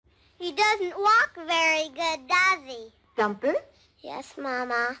He doesn't walk very good, does he? Thumper, Yes,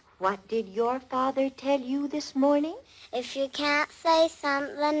 Mama. what did your father tell you this morning? If you can't say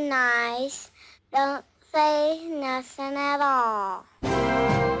something nice, don't say nothing at all.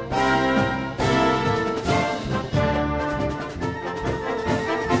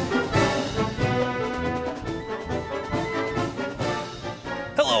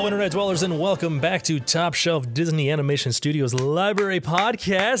 Hello, Internet dwellers, and welcome back to Top Shelf Disney Animation Studios Library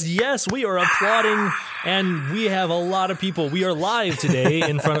Podcast. Yes, we are applauding, and we have a lot of people. We are live today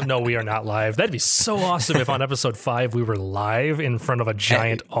in front of... No, we are not live. That'd be so awesome if on episode 5 we were live in front of a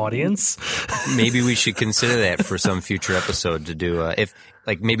giant audience. Maybe we should consider that for some future episode to do,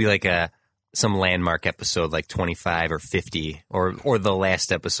 some landmark episode like 25 or 50 or the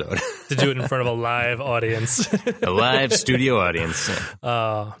last episode. To do it in front of a live audience. A live studio audience.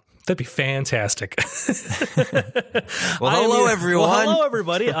 That'd be fantastic. Well, hello, everyone. Well, hello,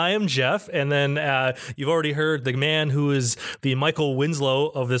 everybody. I am Jeff, and then you've already heard the man who is the Michael Winslow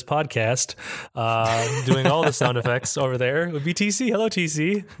of this podcast doing all the sound effects over there would be TC. Hello,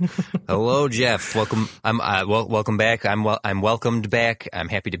 TC. Hello, Jeff. Welcome. Welcome back. I'm welcomed back. I'm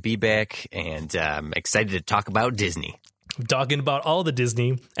happy to be back, and I'm excited to talk about Disney. Talking about all the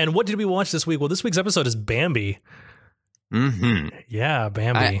Disney. And what did we watch this week? Well, this week's episode is Bambi. Mm-hmm. Yeah,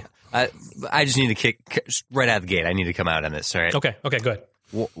 Bambi. I just need to kick right out of the gate. I need to come out on this. All right. Okay, good.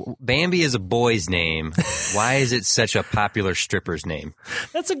 Bambi is a boy's name. Why is it such a popular stripper's name?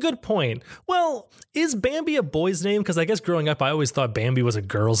 That's a good point. Well, is Bambi a boy's name? Because I guess growing up, I always thought Bambi was a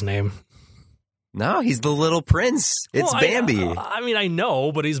girl's name. No, he's the little prince. It's Bambi. I mean, I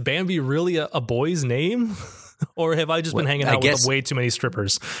know, but is Bambi really a boy's name? Or have I just been hanging out with way too many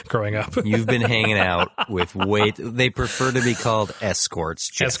strippers growing up? You've been hanging out with they prefer to be called escorts,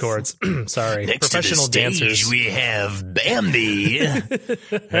 Jeff. Escorts. Sorry. Next Professional to the stage, dancers. we have Bambi.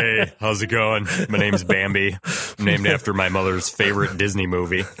 Hey, how's it going? My name's Bambi. I'm named after my mother's favorite Disney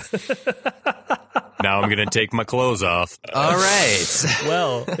movie. Now I'm going to take my clothes off. All right.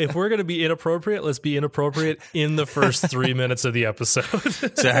 Well, if we're going to be inappropriate, let's be inappropriate in the first 3 minutes of the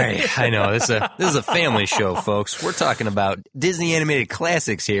episode. Sorry, I know. This is a family show, folks. We're talking about Disney animated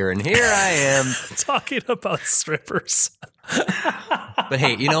classics here, and here I am. Talking about strippers. But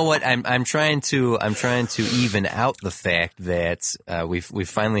hey, you know what? I'm trying to even out the fact that we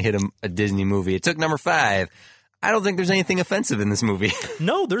finally hit a Disney movie. It took number 5. I don't think there's anything offensive in this movie.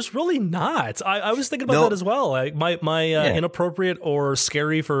 No, there's really not. I was thinking about that as well. My inappropriate or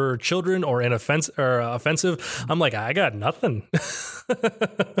scary for children or offensive. I'm like, I got nothing.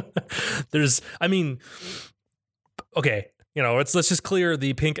 Okay, let's just clear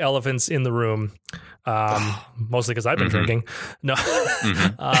the pink elephants in the room. Mostly because I've been drinking. No,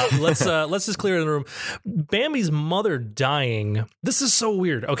 let's just clear the room. Bambi's mother dying. This is so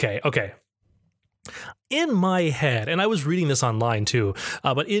weird. Okay. In my head, and I was reading this online too,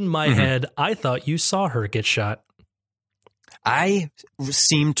 but in my head, I thought you saw her get shot. I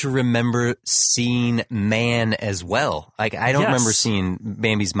seem to remember seeing man as well. Like, I don't remember seeing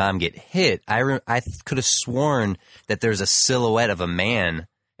Bambi's mom get hit. I could have sworn that there's a silhouette of a man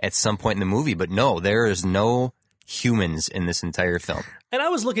at some point in the movie, but no, there is no humans in this entire film. And I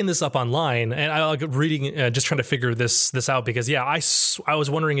was looking this up online, and I was reading, just trying to figure this out because, I was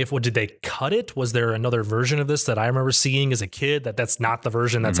wondering did they cut it? Was there another version of this that I remember seeing as a kid that's not the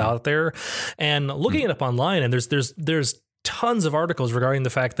version that's out there? And looking it up online, and there's tons of articles regarding the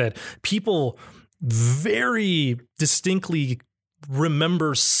fact that people very distinctly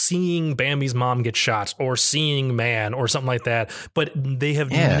remember seeing Bambi's mom get shot or seeing man or something like that, but they have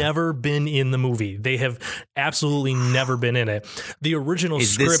never been in the movie. They have absolutely never been in it. The original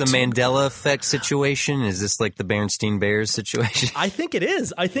script... Is this a Mandela effect situation? Is this like the Berenstain Bears situation? I think it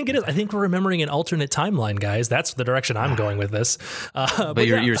is. I think we're remembering an alternate timeline, guys. That's the direction I'm going with this. But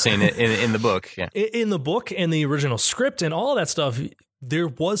you're saying it in the book. Yeah. In the book and the original script and all that stuff, there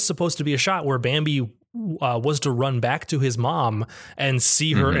was supposed to be a shot where Bambi was to run back to his mom and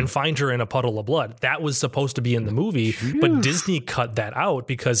see her and find her in a puddle of blood. That was supposed to be in the movie, but Disney cut that out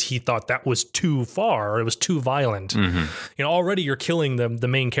because he thought that was too far. It was too violent. Already you're killing the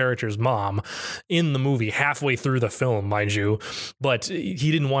main character's mom in the movie halfway through the film, mind you, but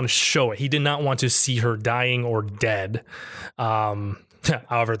he didn't want to show it. He did not want to see her dying or dead.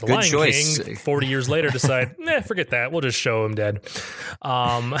 However, the Good Lion choice. King, 40 years later, decide, forget that. We'll just show him dead.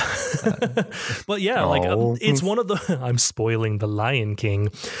 But yeah, it's one of the. I'm spoiling the Lion King.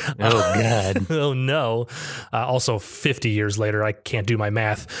 Oh God. Oh no. Also, 50 years later, I can't do my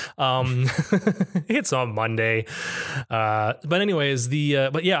math. It's on Monday. But anyways,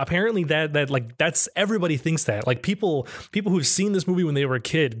 but yeah, apparently that's everybody thinks that. Like people who've seen this movie when they were a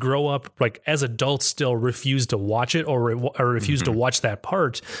kid grow up like as adults still refuse to watch it or refuse to watch that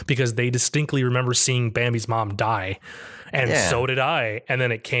part because they distinctly remember seeing Bambi's mom die. And so did I. And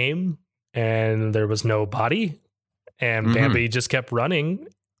then it came and there was no body and Bambi just kept running.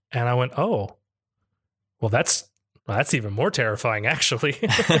 And I went, oh, well, that's even more terrifying, actually.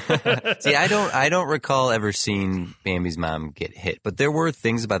 See, I don't recall ever seeing Bambi's mom get hit, but there were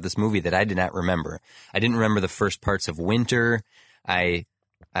things about this movie that I did not remember. I didn't remember the first parts of winter. I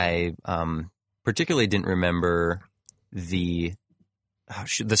particularly didn't remember the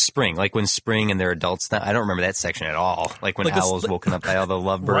spring, like when spring and they're adults. I don't remember that section at all. Like when Owl's woken up by all the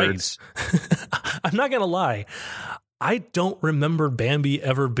lovebirds. Right. I'm not going to lie. I don't remember Bambi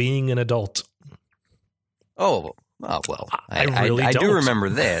ever being an adult. Oh, well, I really don't. do remember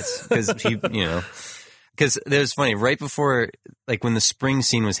that because because it was funny right before, like when the spring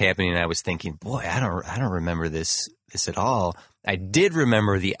scene was happening, I was thinking, boy, I don't remember this at all. I did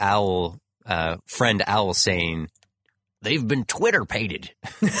remember the owl, friend owl saying, "They've been Twitter-pated."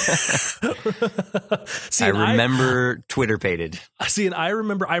 See, I remember Twitter-pated. See, and I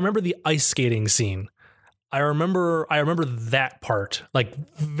remember the ice skating scene. I remember that part like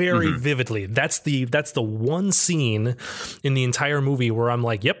very vividly. That's the one scene in the entire movie where I'm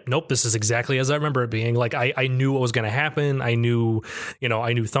like, yep, nope, this is exactly as I remember it being. Like I knew what was going to happen. I knew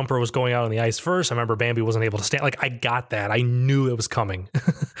Thumper was going out on the ice first. I remember Bambi wasn't able to stand. Like I got that. I knew it was coming.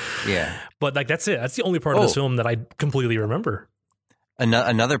 Yeah. But like that's it. That's the only part of this film that I completely remember.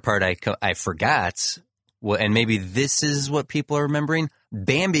 Another part I forgot. Well, and maybe this is what people are remembering.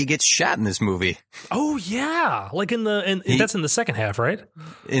 Bambi gets shot in this movie. Oh yeah, like that's in the second half, right?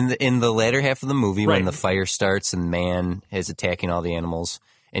 In the latter half of the movie, right. When the fire starts and man is attacking all the animals,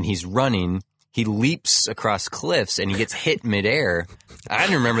 and he's running, he leaps across cliffs and he gets hit midair. I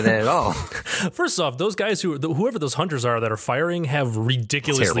didn't remember that at all. First off, those guys whoever those hunters are that are firing have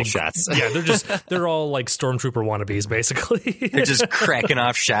ridiculously terrible shots. Yeah, they're all like stormtrooper wannabes, basically. They're just cracking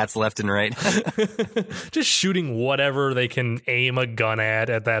off shots left and right. Just shooting whatever they can aim a gun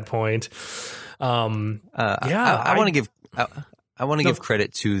at that point. I want to give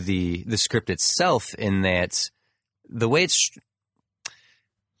credit to the script itself in that the way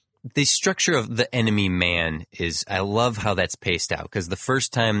the structure of the enemy man is, I love how that's paced out, because the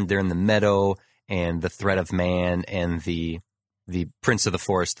first time they're in the meadow and the threat of man and the prince of the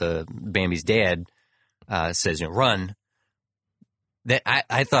forest, the Bambi's dad, says, run. That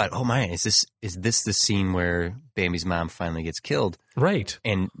I thought, oh my, is this the scene where Bambi's mom finally gets killed? Right.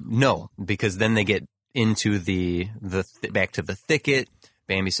 And no, because then they get into the back to the thicket.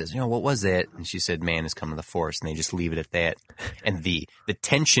 Bambi says, what was that? And she said, man is coming to the forest, and they just leave it at that. And the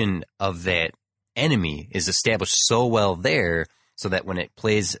tension of that enemy is established so well there, so that when it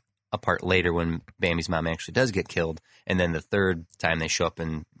plays a part later when Bambi's mom actually does get killed, and then the third time they show up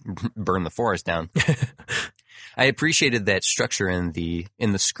and burn the forest down, I appreciated that structure in the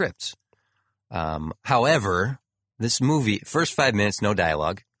script. However, this movie, first 5 minutes, no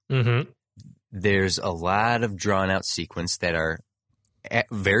dialogue. Mm-hmm. There's a lot of drawn out sequence that are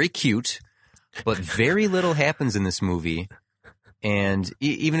very cute, but very little happens in this movie. And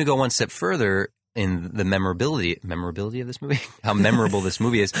even to go one step further in the memorability of this movie, how memorable this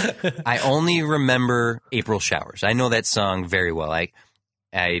movie is, I only remember April Showers. I know that song very well. I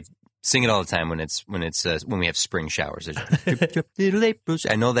sing it all the time when we have spring showers.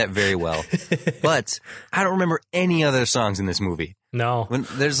 I know that very well, but I don't remember any other songs in this movie. No.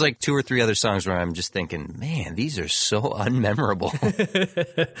 There's like 2 or 3 other songs where I'm just thinking, man, these are so unmemorable.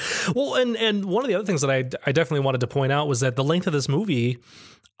 Well, and one of the other things that I definitely wanted to point out was that the length of this movie,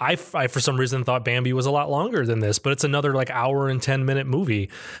 I for some reason thought Bambi was a lot longer than this, but it's another like hour and 10-minute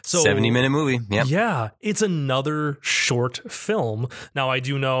movie. So 70-minute movie. Yep. Yeah, it's another short film. Now I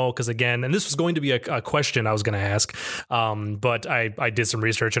do know, because again, and this was going to be a question I was going to ask, but I did some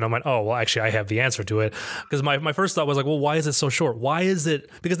research and I went, oh, well, actually I have the answer to it. Because my first thought was like, well, why is it so short? Why is it?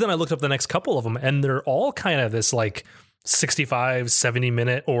 Because then I looked up the next couple of them and they're all kind of this like 65,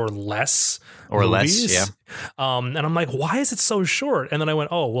 70-minute or less movies. Yeah. And I'm like, why is it so short? And then I went,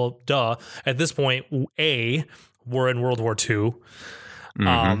 oh, well, duh. At this point, we're in World War II.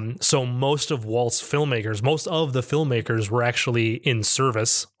 So most of the filmmakers were actually in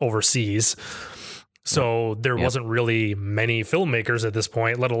service overseas. So there wasn't really many filmmakers at this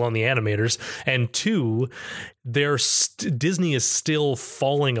point, let alone the animators. And two, Disney is still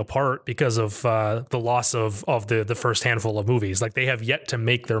falling apart because of the loss of the first handful of movies. Like, they have yet to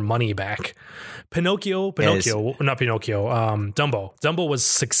make their money back. Dumbo was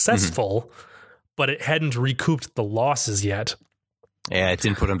successful, but it hadn't recouped the losses yet. Yeah, it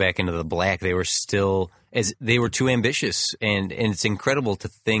didn't put them back into the black. They were still they were too ambitious, and it's incredible to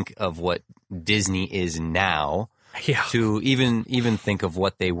think of what Disney is now. Yeah. To even think of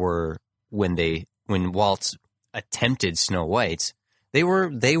what they were when Walt attempted Snow White. They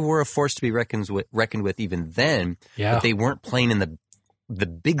were a force to be reckoned with even then. Yeah. But they weren't playing in the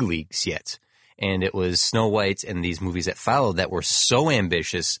big leagues yet. And it was Snow White and these movies that followed that were so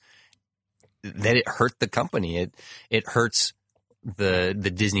ambitious that it hurt the company. It hurts the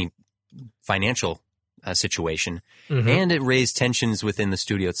Disney financial situation, and it raised tensions within the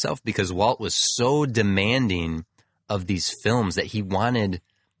studio itself because Walt was so demanding of these films that he wanted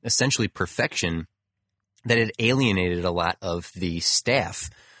essentially perfection that it alienated a lot of the staff.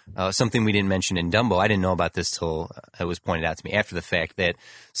 Something we didn't mention in Dumbo, I didn't know about this till it was pointed out to me after the fact, that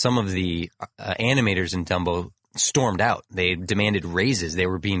some of the animators in Dumbo stormed out. They demanded raises. They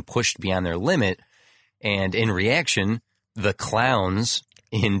were being pushed beyond their limit, and in reaction, the clowns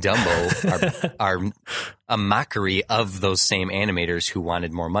in Dumbo are a mockery of those same animators who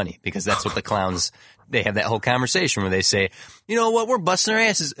wanted more money, because that's what the clowns, they have that whole conversation where they say, you know what, we're busting our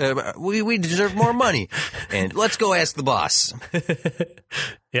asses. We deserve more money, and let's go ask the boss.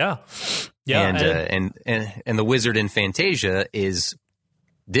 Yeah. And the wizard in Fantasia is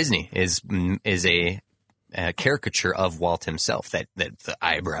Disney, is a caricature of Walt himself, that the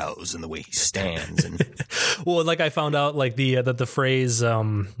eyebrows and the way he stands. And well, like I found out, like the phrase,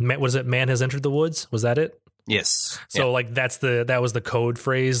 was it "man has entered the woods"? Was that it? Yes. So like that was the code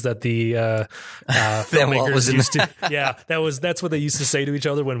phrase that the filmmakers used to. Yeah, that's what they used to say to each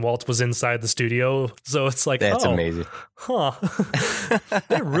other when Walt was inside the studio. So it's like, that's amazing. Huh?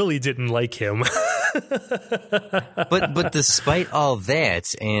 They really didn't like him. but despite all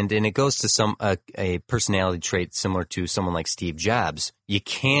that, and it goes to a personality trait similar to someone like Steve Jobs, you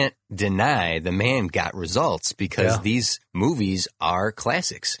can't deny the man got results, because these movies are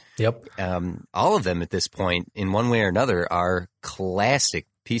classics. Yep. All of them at this point, in one way or another, are classic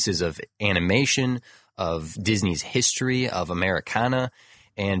pieces of animation, of Disney's history, of Americana,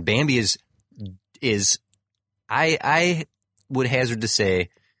 and Bambi is I would hazard to say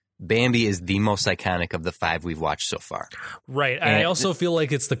Bambi is the most iconic of the 5 we've watched so far. Right. And I also feel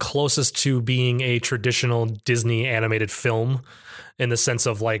like it's the closest to being a traditional Disney animated film, in the sense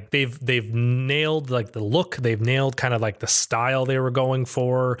of like they've nailed like the look, they've nailed kind of like the style they were going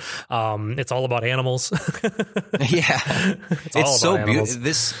for. It's all about animals. Yeah. It's so beautiful.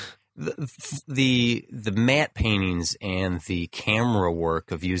 The matte paintings and the camera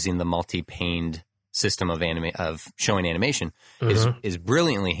work of using the multi-paned system of showing animation is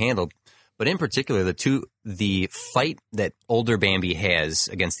brilliantly handled. But in particular, the fight that older Bambi has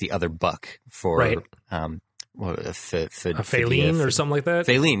against the other buck for Faline or something like that.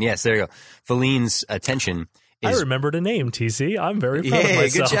 Faline, yes, there you go. Faline's attention. I remembered a name, TC. I'm very proud of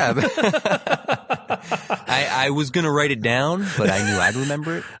myself. Good job. I was going to write it down, but I knew I'd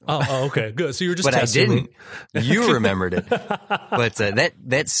remember it. Oh, okay, good. So you were just but testing I didn't. me. You remembered it. But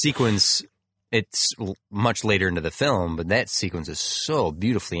that sequence, it's much later into the film, but that sequence is so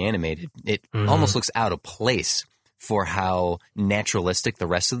beautifully animated. It almost looks out of place for how naturalistic the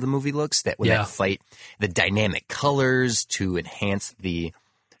rest of the movie looks. That when that fight, the dynamic colors to enhance the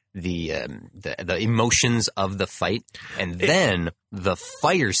emotions of the fight, and then the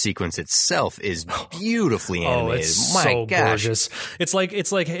fire sequence itself is beautifully animated. Oh, it's so gorgeous. It's like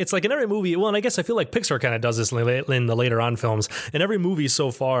in every movie. Well, and I guess I feel like Pixar kind of does this in the later on films. In every movie so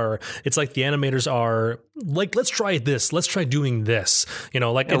far, it's like the animators are like, let's try this. Let's try doing this. You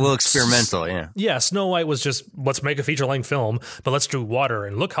know, like a little experimental. Yeah. Snow White was just, let's make a feature length film, but let's do water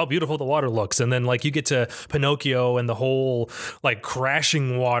and look how beautiful the water looks. And then like you get to Pinocchio and the whole like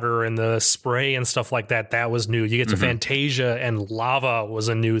crashing water and the spray and stuff like that. That was new. You get to Fantasia and lava was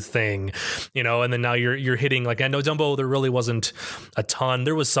a new thing, you know, and then now you're hitting, like, I know Dumbo, there really wasn't a ton.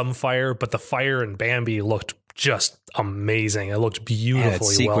 There was some fire, but the fire in Bambi looked just amazing. It looked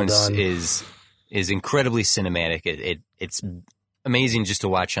beautifully well done. That sequence is incredibly cinematic. It's amazing just to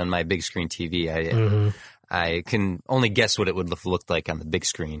watch on my big screen TV. I can only guess what it would have looked like on the big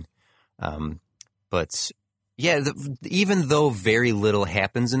screen. But yeah, even though very little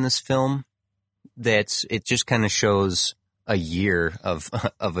happens in this film, that it just kind of shows a year of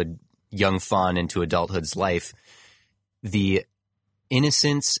a young fawn into adulthood's life. The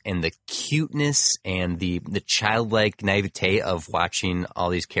innocence and the cuteness and the childlike naivete of watching all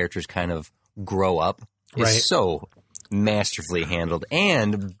these characters kind of grow up is so masterfully handled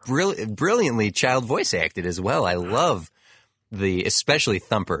and brilliantly child voice acted as well. I love especially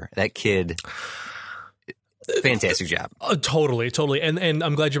Thumper, that kid. Fantastic job. Totally. And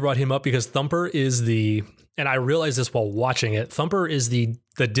I'm glad you brought him up because Thumper is and I realized this while watching it, Thumper is the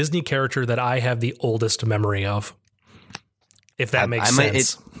Disney character that I have the oldest memory of. If that makes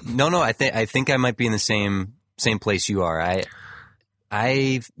sense. I think I might be in the same place you are.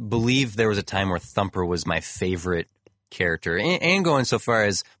 I believe there was a time where Thumper was my favorite character, and going so far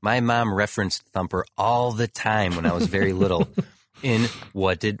as my mom referenced Thumper all the time when I was very little. In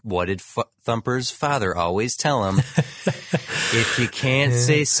what did Thumper's father always tell him? If you can't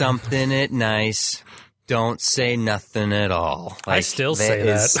say something at nice, don't say nothing at all. Like, I still say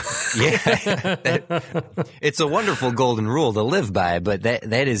that. Yeah, it's a wonderful golden rule to live by, but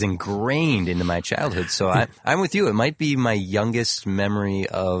that is ingrained into my childhood. So I'm with you. It might be my youngest memory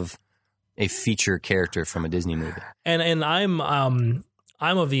of a feature character from a Disney movie. And I'm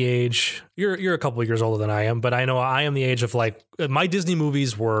of the age, you're a couple of years older than I am, but I know I am the age of like my Disney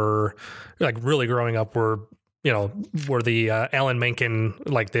movies were like really growing up were the Alan Menken,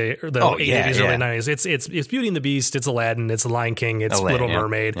 like the 80s, early 90s. It's Beauty and the Beast, it's Aladdin, it's The Lion King, it's Little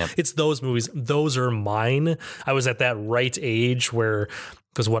Mermaid. Yep. It's those movies. Those are mine. I was at that right age where,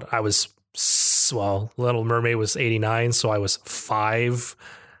 because Little Mermaid was 89, so I was 5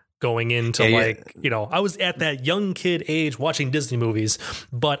 going into I was at that young kid age watching Disney movies,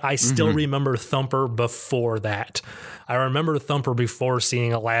 but I still remember Thumper before that. I remember Thumper before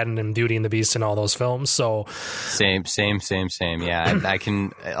seeing Aladdin and Beauty and the Beast and all those films. So same. Yeah, I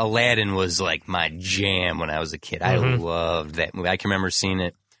can. Aladdin was like my jam when I was a kid. I loved that movie. I can remember seeing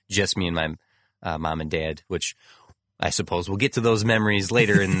it, just me and my mom and dad, which I suppose we'll get to those memories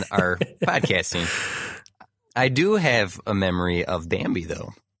later in our podcasting. I do have a memory of Bambi,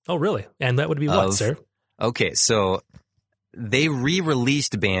 though. Oh, really? And that would be what, sir? Okay, so they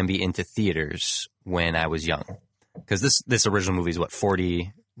re-released Bambi into theaters when I was young. Because this original movie is what,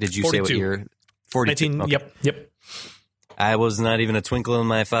 40? Did you 42. Say what year? 42. 19, okay. Yep. I was not even a twinkle in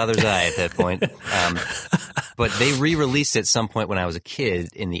my father's eye at that point. But they re-released it at some point when I was a kid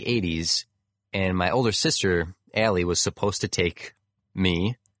in the 80s. And my older sister, Allie, was supposed to take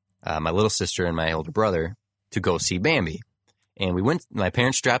me, my little sister, and my older brother to go see Bambi. And we went. My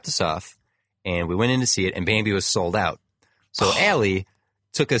parents dropped us off, and we went in to see it. And Bambi was sold out. So Allie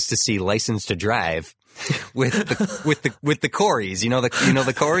took us to see License to Drive with the Coreys. You know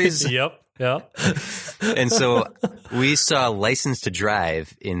the Coreys. Yep. Yeah. And so we saw License to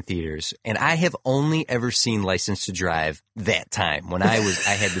Drive in theaters, and I have only ever seen License to Drive that time when I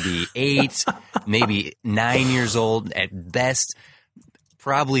had to be 8, maybe 9 years old at best.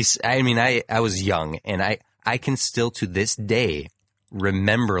 Probably. I mean, I was young, and I can still, to this day,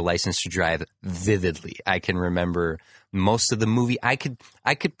 remember License to Drive vividly. I can remember most of the movie. I could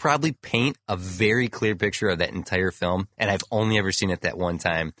probably paint a very clear picture of that entire film, and I've only ever seen it that one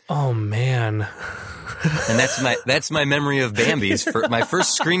time. Oh, man. And that's my memory of Bambi's. My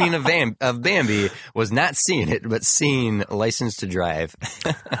first screening of Bambi was not seeing it, but seeing License to Drive.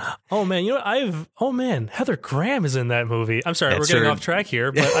 Oh man, you know Heather Graham is in that movie. I'm sorry, That's we're getting off track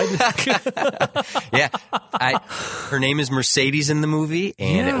here, but yeah, her name is Mercedes in the movie,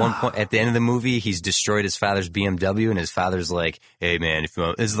 and at one point, at the end of the movie, he's destroyed his father's BMW, and his father's like, "Hey man, if you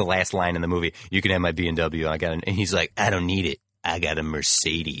want," this is the last line in the movie, "You can have my BMW." And he's like, "I don't need it. I got a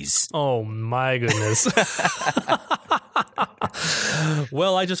Mercedes." Oh my goodness.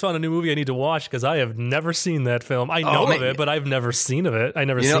 Well, I just found a new movie I need to watch because I have never seen that film. I know of it, but I've never seen it.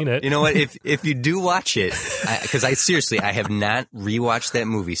 Seen it. You know what? If you do watch it, because I have not rewatched that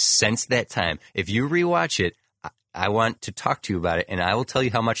movie since that time. If you rewatch it, I want to talk to you about it, and I will tell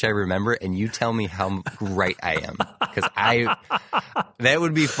you how much I remember, and you tell me how right I am. Because that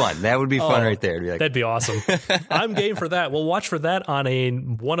would be fun. That would be fun right there. To be like, that'd be awesome. I'm game for that. We'll watch for that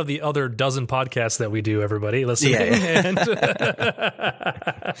on one of the other dozen podcasts that we do, everybody listening. Yeah.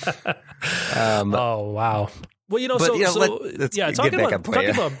 Oh, wow. Well, talking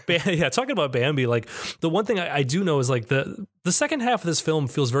about Bambi, like the one thing I do know is like the second half of this film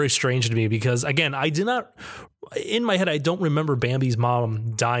feels very strange to me because again, in my head, I don't remember Bambi's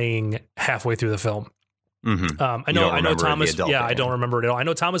mom dying halfway through the film. Mm-hmm. I know Thomas. Yeah, I don't remember it at all. I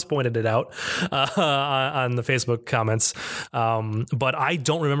know Thomas pointed it out on the Facebook comments, but I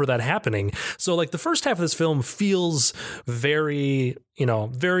don't remember that happening. So, like the first half of this film feels very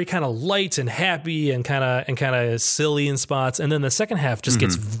kind of light and happy and kind of silly in spots, and then the second half just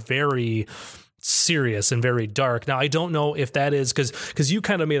gets very serious and very dark. Now, I don't know if that is because you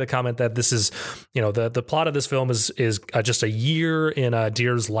kind of made the comment that this is, the plot of this film is just a year in a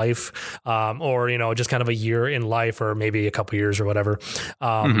deer's life, or just kind of a year in life, or maybe a couple years or whatever,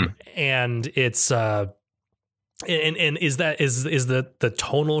 and it's. And is the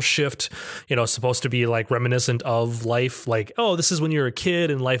tonal shift, supposed to be like reminiscent of life? Like, oh, this is when you're a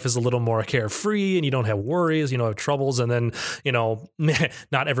kid and life is a little more carefree and you don't have worries, you don't have troubles. And then,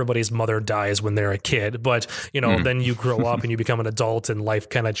 not everybody's mother dies when they're a kid, but, then you grow up and you become an adult and life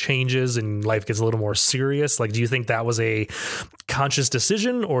kind of changes and life gets a little more serious. Like, do you think that was a conscious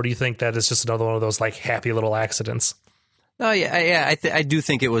decision, or do you think that is just another one of those like happy little accidents? Oh yeah. I do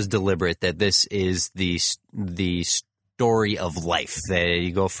think it was deliberate that this is the story of life, that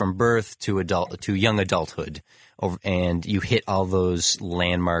you go from birth to young adulthood, and you hit all those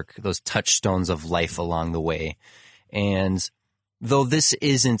those touchstones of life along the way. And though this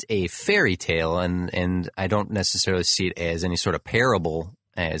isn't a fairy tale, and I don't necessarily see it as any sort of parable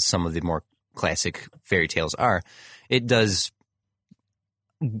as some of the more classic fairy tales are, it does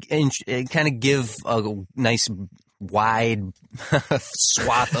kind of give a nice wide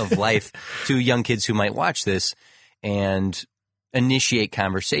swath of life to young kids who might watch this and initiate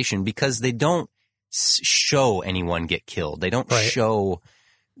conversation, because they don't show anyone get killed. They don't show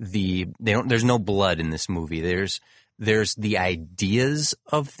there's no blood in this movie. There's the ideas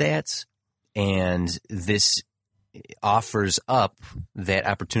of that, and this offers up that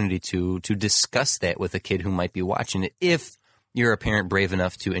opportunity to discuss that with a kid who might be watching it, if you're a parent brave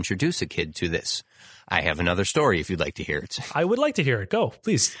enough to introduce a kid to this. I have another story if you'd like to hear it. I would like to hear it. Go,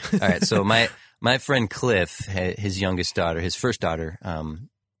 please. All right. So my friend Cliff, his youngest daughter, his first daughter,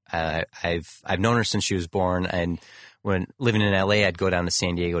 I've known her since she was born. And when living in LA, I'd go down to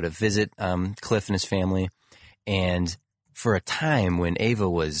San Diego to visit Cliff and his family. And for a time when Ava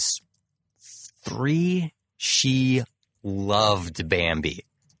was 3, she loved Bambi.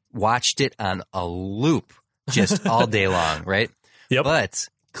 Watched it on a loop just all day long, right? Yep. But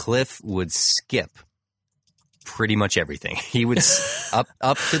Cliff would skip pretty much everything. He would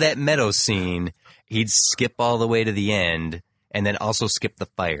up to that meadow scene. He'd skip all the way to the end, and then also skip the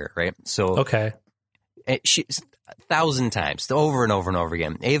fire. Right. So okay, she 1,000 times, over and over and over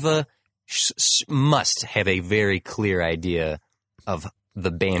again. Ava must have a very clear idea of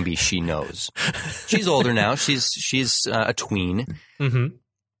the Bambi she knows. She's older now. She's a tween. Mm-hmm.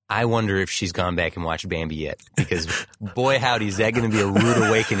 I wonder if she's gone back and watched Bambi yet, because boy, howdy, is that going to be a rude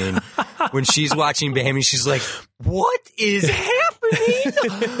awakening when she's watching Bambi. She's like, what is happening?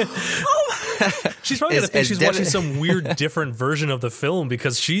 She's probably going to think she's watching some weird different version of the film,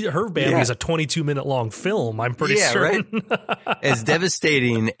 because her Bambi is a 22-minute long film, I'm pretty certain. Right? As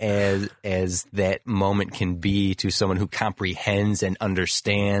devastating as that moment can be to someone who comprehends and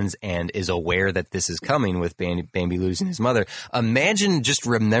understands and is aware that this is coming with Bambi losing his mother, imagine just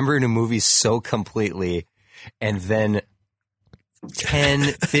remembering a movie so completely and then 10,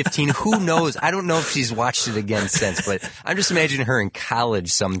 15, who knows? I don't know if she's watched it again since, but I'm just imagining her in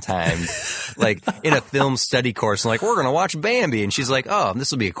college sometime, like in a film study course, and like, we're going to watch Bambi. And she's like, oh,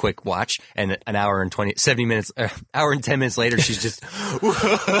 this will be a quick watch. And an hour and 70 minutes, hour and 10 minutes later, she's just,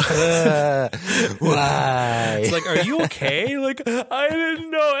 why? It's like, are you okay? Like, I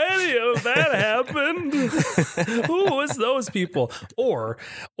didn't know any of that happened. Who was those people? Or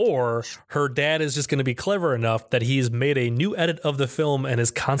her dad is just going to be clever enough that he's made a new edit of the film and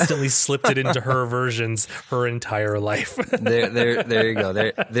has constantly slipped it into her versions her entire life. There you go.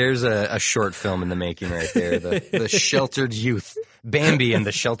 There's a short film in the making right there. The Sheltered Youth. Bambi and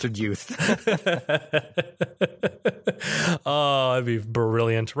the Sheltered Youth. Oh, that'd be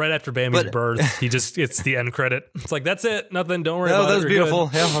brilliant. Right after Bambi's birth, it's the end credit. It's like, that's it. Nothing. Don't worry about it. That was beautiful.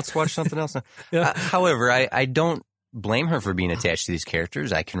 Good. Yeah, let's watch something else now. Yeah. However, I don't blame her for being attached to these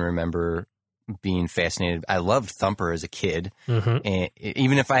characters. I can remember being fascinated. I loved Thumper as a kid. Mm-hmm. And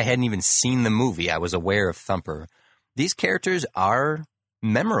even if I hadn't even seen the movie, I was aware of Thumper. These characters are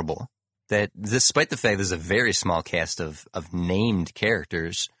memorable. That despite the fact there's a very small cast of named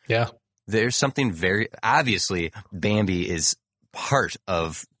characters, there's something very obviously. Bambi is part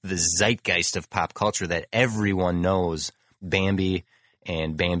of the zeitgeist of pop culture, that everyone knows Bambi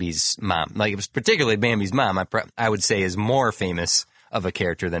and Bambi's mom. Like, it was particularly Bambi's mom, I would say, is more famous of a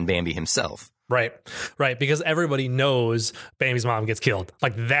character than Bambi himself. Right. Because everybody knows Bambi's mom gets killed.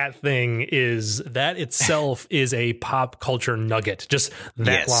 Like, that itself is a pop culture nugget. Just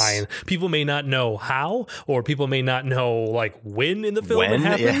that line. People may not know how, or people may not know like when in the film it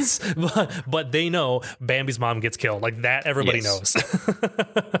happens, but they know Bambi's mom gets killed. Like, that everybody knows.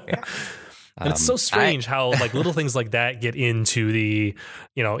 And it's so strange how like little things like that get into the,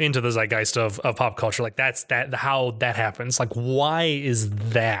 into the zeitgeist of pop culture. Like how that happens. Like, why is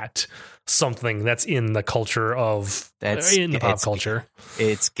that something that's in the culture of pop culture?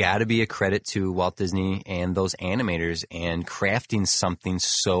 It's got to be a credit to Walt Disney and those animators and crafting something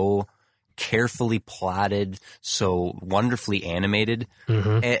so carefully plotted, so wonderfully animated.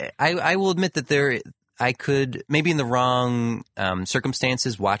 Mm-hmm. I will admit that I could, maybe in the wrong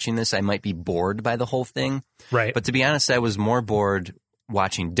circumstances watching this, I might be bored by the whole thing. Right. But to be honest, I was more bored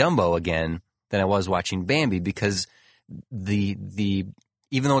watching Dumbo again than I was watching Bambi, because the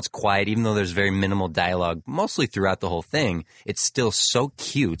even though it's quiet, even though there's very minimal dialogue mostly throughout the whole thing, it's still so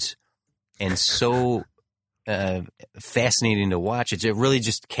cute and so fascinating to watch. It really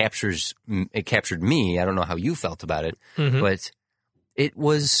just captured me. I don't know how you felt about it, but it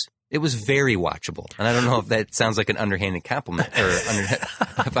was very watchable. And I don't know if that sounds like an underhanded compliment, or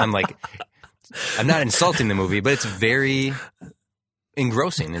if I'm not insulting the movie, but it's very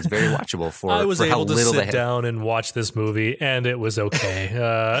engrossing. It's very watchable for I was for able how to little sit down and watch this movie, and it was okay.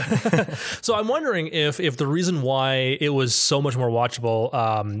 So I'm wondering if the reason why it was so much more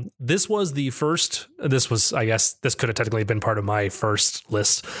watchable, this was the first. I guess this could have technically been part of my first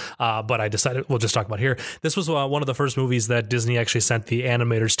list, but I decided we'll just talk about here. This was one of the first movies that Disney actually sent the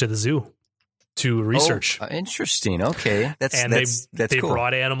animators to the zoo to research. Oh, interesting. Okay, that's they cool.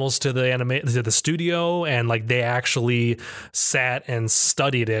 brought animals to the studio, and like they actually sat and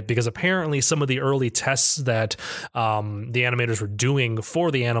studied it, because apparently some of the early tests that the animators were doing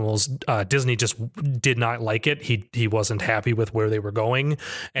for the animals, Disney just did not like it. He wasn't happy with where they were going,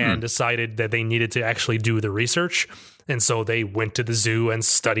 and decided that they needed to actually do the research. And so they went to the zoo and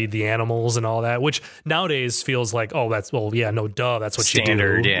studied the animals and all that, which nowadays feels like, that's what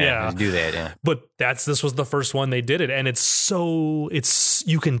Standard, you do. Yeah, do that, yeah. But this was the first one they did it. And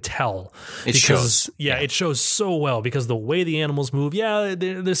you can tell. It shows. Yeah, it shows so well, because the way the animals move,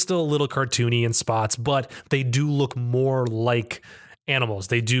 they're still a little cartoony in spots, but they do look more like animals.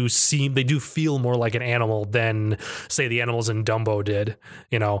 They do feel more like an animal than, say, the animals in Dumbo did,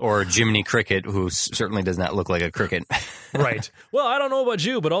 or Jiminy Cricket, who certainly does not look like a cricket. Right. Well, I don't know about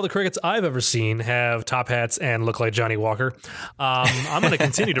you, but all the crickets I've ever seen have top hats and look like Johnny Walker. I'm going to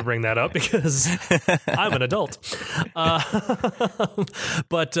continue to bring that up because I'm an adult.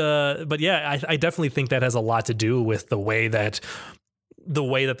 But yeah, I definitely think that has a lot to do with the way that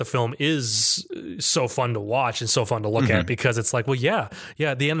the film is so fun to watch and so fun to look at, because it's like, the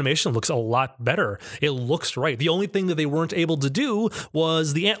animation looks a lot better. It looks right. The only thing that they weren't able to do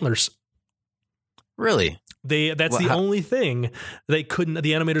was the antlers. Really? The only thing the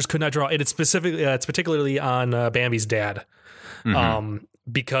animators could not draw. And it's particularly on Bambi's dad.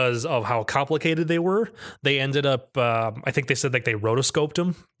 Because of how complicated they were, they ended up, I think they said like they rotoscoped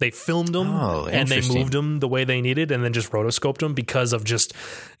them. They filmed them and they moved them the way they needed, and then just rotoscoped them because of just,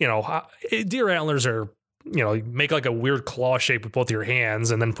 deer antlers are, make like a weird claw shape with both your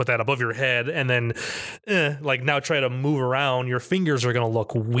hands and then put that above your head, and then now try to move around. Your fingers are going to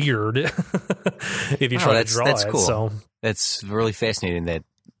look weird if you try to draw that's it. Cool. So that's really fascinating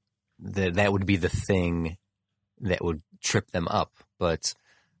that would be the thing that would trip them up. But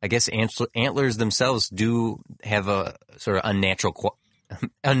I guess antlers themselves do have a sort of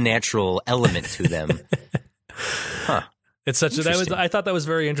unnatural element to them. Huh. It's such I thought that was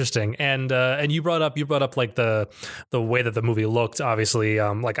very interesting, and you brought up like the way that the movie looked. Obviously,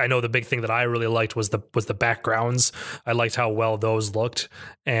 like I know the big thing that I really liked was the backgrounds. I liked how well those looked,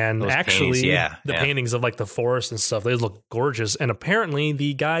 and those actually paintings, paintings of like the forest and stuff, they look gorgeous. And apparently,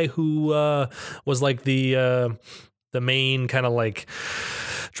 the guy who was like the main kind of like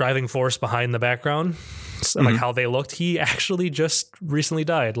driving force behind the background, like how they looked, he actually just recently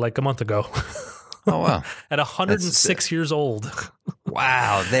died like a month ago. Oh, wow. At 106 years old.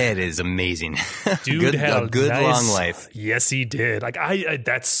 Wow, that is amazing. Dude had a good long life. Yes, he did. Like I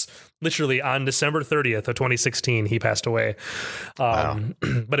that's literally on December 30th of 2016 he passed away. Wow.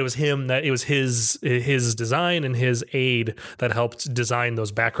 But it was his design and his aide that helped design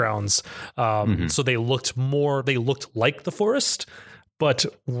those backgrounds. So they looked like the forest, but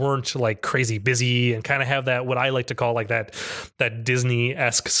weren't like crazy busy, and kind of have that, what I like to call like that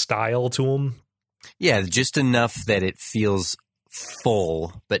Disney-esque style to them. Yeah, just enough that it feels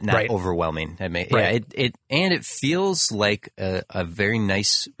full, but not overwhelming. I mean, it feels like a very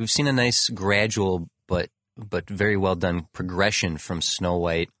nice. We've seen a nice gradual, but very well done progression from Snow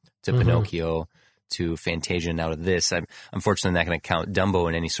White to Pinocchio to Fantasia, and out of this. I'm unfortunately not going to count Dumbo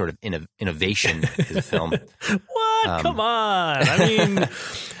in any sort of innovation as a film. What? Come on! I mean,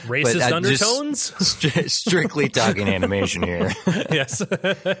 Racist undertones? Strictly talking animation here. Yes.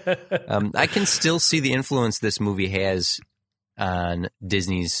 I can still see the influence this movie has on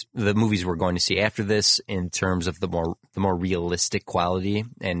the movies we're going to see after this in terms of the more realistic quality,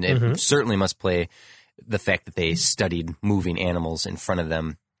 and it certainly must play the fact that they studied moving animals in front of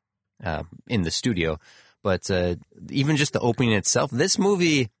them in the studio. But even just the opening itself, this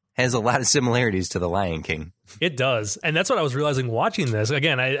movie has a lot of similarities to The Lion King. It does. And that's what I was realizing watching this.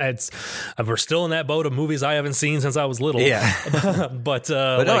 Again, we're still in that boat of movies I haven't seen since I was little. Yeah. but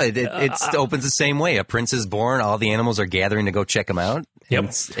no, it opens the same way. A prince is born. All the animals are gathering to go check him out. Yep.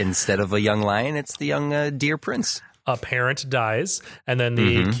 Instead of a young lion, it's the young deer prince. A parent dies, and then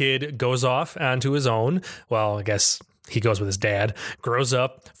the kid goes off onto his own. Well, I guess he goes with his dad, grows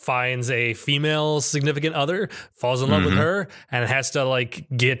up, finds a female significant other, falls in love with her, and has to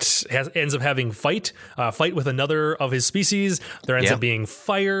ends up having fight with another of his species. There ends up being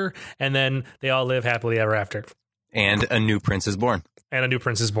fire, and then they all live happily ever after. And a new prince is born.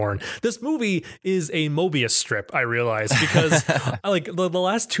 This movie is a Mobius strip, I realize, because the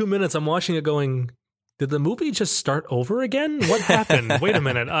last 2 minutes I'm watching it going, did the movie just start over again? What happened? Wait a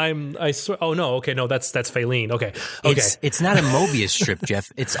minute. I swear. Oh no. Okay. No, that's Faline. Okay. It's not a Mobius strip,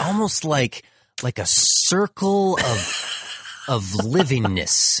 Jeff. It's almost like a circle of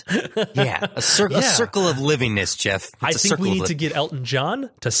livingness. Yeah. A circle of livingness, Jeff. I think we need to get Elton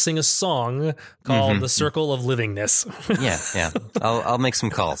John to sing a song called The Circle of Livingness. Yeah. I'll make some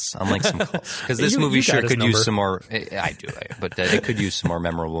calls. Because this movie sure could use some more. I do. But it could use some more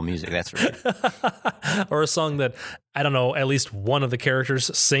memorable music. That's right. Or a song that, I don't know, at least one of the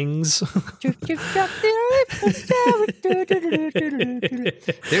characters sings.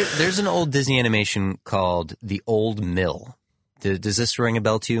 There's an old Disney animation called The Old Mill. Does this ring a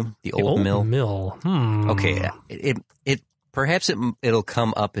bell to you? The Old Mill. Okay, it perhaps it'll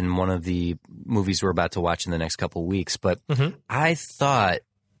come up in one of the movies we're about to watch in the next couple of weeks. But I thought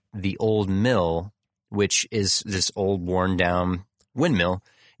The Old Mill, which is this old worn down windmill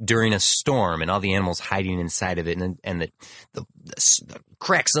during a storm, and all the animals hiding inside of it, and the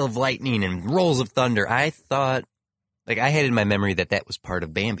cracks of lightning and rolls of thunder. I thought, I had in my memory that was part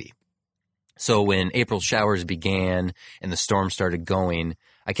of Bambi. So when April showers began and the storm started going,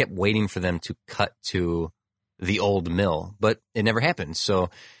 I kept waiting for them to cut to the old mill, but it never happened.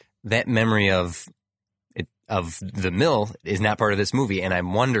 So that memory of the mill is not part of this movie, and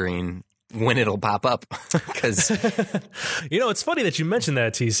I'm wondering when it'll pop up. Because it's funny that you mentioned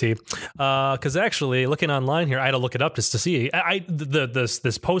that, TC, because actually looking online here, I had to look it up just to see.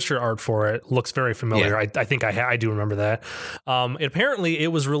 This poster art for it looks very familiar. Yeah. I think I do remember that. Apparently it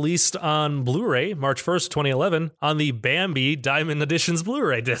was released on Blu-ray March 1st, 2011 on the Bambi Diamond Editions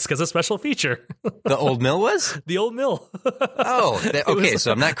Blu-ray disc as a special feature. The Old Mill was? The Old Mill. Okay,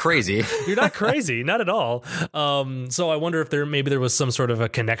 so I'm not crazy. You're not crazy, not at all. So I wonder if there was some sort of a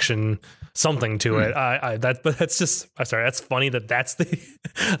connection, something to it. But that's just, I'm sorry, that's funny that's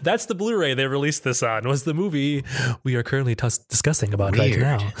the Blu-ray they released this on, was the movie we are currently discussing about right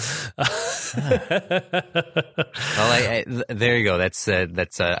now. Well, there you go. That's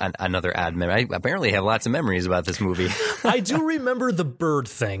another odd memory. I apparently have lots of memories about this movie. I do remember the bird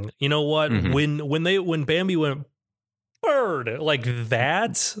thing. You know what? When Bambi went bird like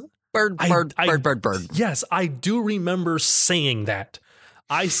that, bird. Yes, I do remember saying that.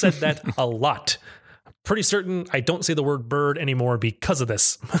 I said that a lot. Pretty certain I don't say the word bird anymore because of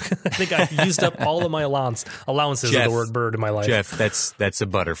this. I think I used up all of my allowances of the word bird in my life. Jeff, that's a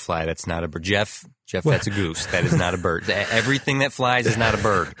butterfly. That's not a bird. Jeff, that's a goose. That is not a bird. Everything that flies is not a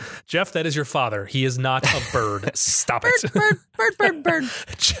bird. Jeff, that is your father. He is not a bird. Stop it. Bird.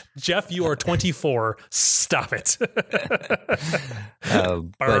 Jeff, you are 24. Stop it.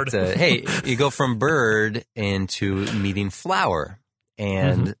 Bird. But hey, you go from bird into meeting flower.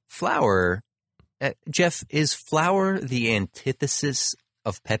 And Flower, Jeff, is Flower the antithesis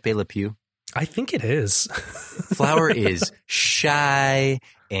of Pepe Le Pew? I think it is. Flower is shy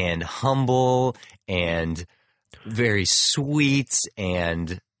and humble and very sweet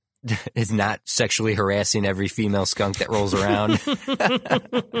and is not sexually harassing every female skunk that rolls around.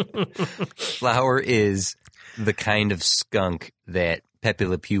 Flower is the kind of skunk that Pepe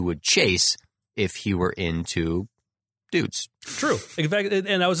Le Pew would chase if he were into dudes. True. In fact,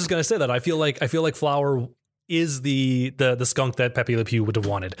 and I was just going to say that I feel like Flower is the skunk that Pepe Le Pew would have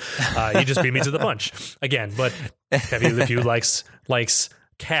wanted. He just beat me to the punch again. But Pepe Le Pew likes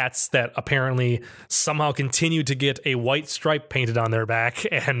cats that apparently somehow continue to get a white stripe painted on their back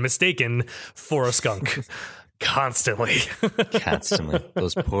and mistaken for a skunk. constantly. Constantly.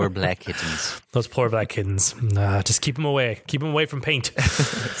 Those poor black kittens. Those poor black kittens. Just keep them away. Keep them away from paint.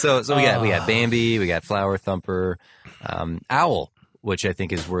 So we got Bambi, we got Flower Thumper, Owl, which I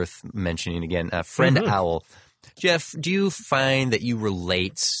think is worth mentioning again. Friend Owl. Jeff, do you find that you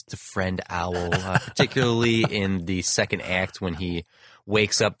relate to Friend Owl, particularly in the second act when he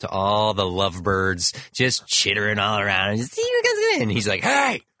wakes up to all the lovebirds just chittering all around and he's like,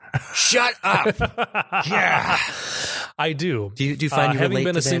 "Hey, shut up!" Yeah, I do. Do you find you having relate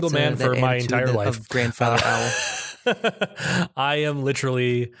been to a single man for my entire life of Grandfather Owl? I am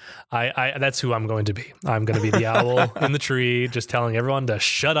literally, I that's who I'm going to be. I'm going to be the owl in the tree, just telling everyone to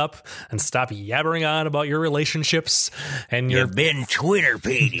shut up and stop yabbering on about your relationships and your. You've been Twitter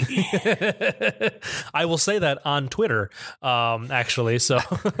pated. I will say that on Twitter, actually. So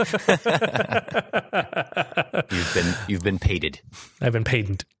you've been pated. I've been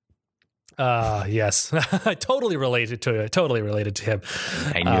pated. Yes, I totally related to it. Totally related to him.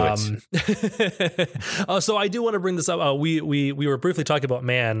 I knew it. So I do want to bring this up. We were briefly talking about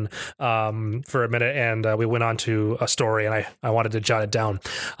man for a minute, and we went on to a story, and I wanted to jot it down.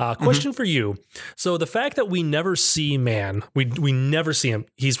 Question for you. So the fact that we never see man, we never see him.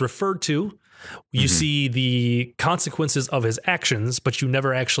 He's referred to. You see the consequences of his actions, but you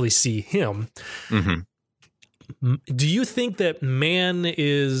never actually see him. Do you think that man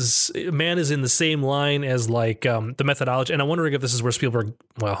is in the same line as like the methodology? And I'm wondering if this is where Spielberg,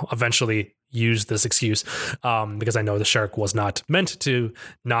 eventually used this excuse because I know the shark was not meant to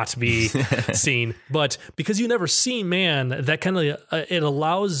not be seen, but because you never see man, that kind of it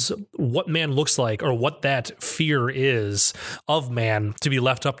allows what man looks like or what that fear is of man to be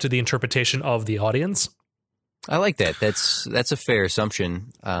left up to the interpretation of the audience. I like that. That's a fair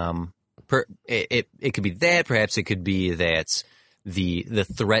assumption. It could be that. Perhaps it could be that the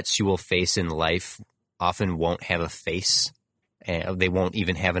threats you will face in life often won't have a face. They won't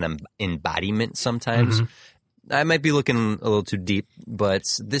even have an embodiment sometimes. I might be looking a little too deep, but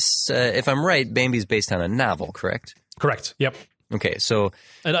this, if I'm right, Bambi's based on a novel, correct? Correct. Yep. Okay, so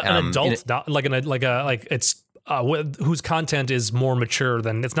an adult, it's whose content is more mature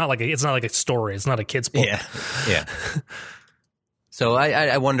than it's not like a story. It's not a kid's book. Yeah. So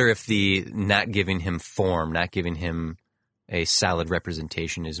I wonder if the not giving him form, not giving him a solid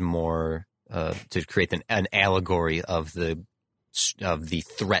representation is more to create an allegory of the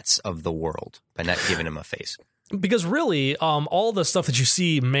threats of the world by not giving him a face. Because really, all the stuff that you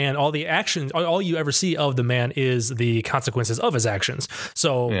see, man, all the actions, all you ever see of the man is the consequences of his actions.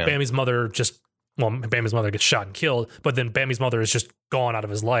 So Bambi's mother Bambi's mother gets shot and killed, but then Bambi's mother is just gone out of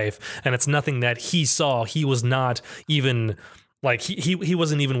his life, and it's nothing that he saw. He was not even. Like he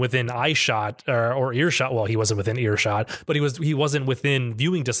wasn't even within eyeshot or earshot. Well, he wasn't within earshot, but he wasn't within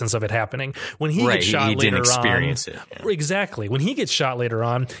viewing distance of it happening. When he gets shot later didn't experience on, it. Yeah. Exactly. When he gets shot later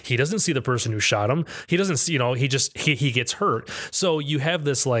on, he doesn't see the person who shot him. He doesn't see. He gets hurt. So you have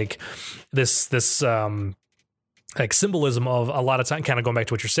this like symbolism of a lot of time, kind of going back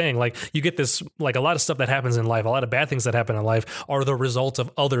to what you're saying, like you get this, like a lot of stuff that happens in life, a lot of bad things that happen in life are the result of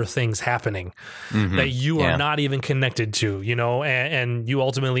other things happening that you are not even connected to, and you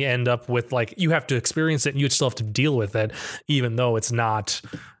ultimately end up with like, you have to experience it and you still have to deal with it, even though it's not,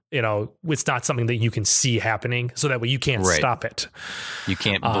 it's not something that you can see happening, so that way you can't stop it. You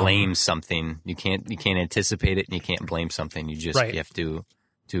can't blame something. You can't anticipate it, and you can't blame something. You just, you have to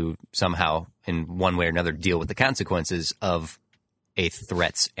somehow, in one way or another, deal with the consequences of a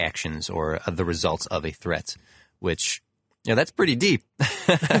threat's actions or the results of a threat, which, that's pretty deep.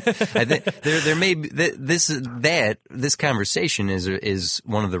 I think there may be this conversation is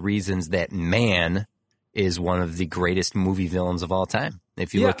one of the reasons that man is one of the greatest movie villains of all time.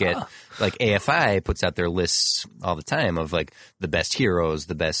 If you look at, like, AFI puts out their lists all the time of like the best heroes,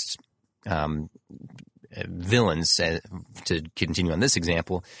 the best villains, to continue on this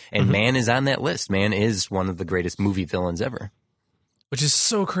example, and man is on that list. Man is one of the greatest movie villains ever, which is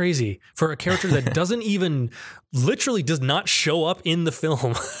so crazy for a character that literally does not show up in the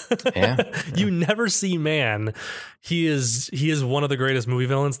film. You never see man. He is one of the greatest movie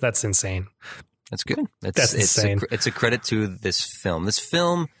villains. That's insane. That's good. That's insane. It's a credit to this film.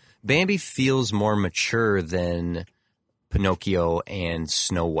 Bambi feels more mature than Pinocchio and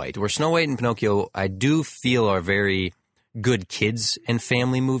Snow White. Where Snow White and Pinocchio, I do feel, are very good kids and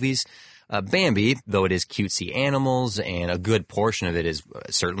family movies. Bambi, though it is cutesy animals, and a good portion of it is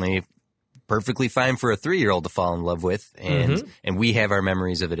certainly perfectly fine for a 3-year-old to fall in love with, and we have our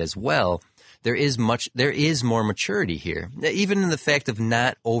memories of it as well. There is more maturity here, even in the fact of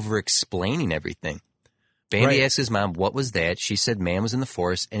not over-explaining everything. Bambi asked his mom, "What was that?" She said, "Man was in the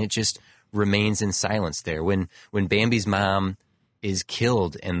forest," and it just remains in silence there. When Bambi's mom is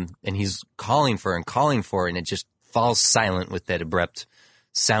killed and he's calling for her, and it just falls silent with that abrupt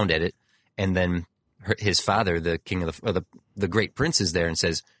sound at it. And then his father, the king of the great prince, is there and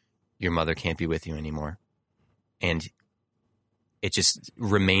says, "Your mother can't be with you anymore." And it just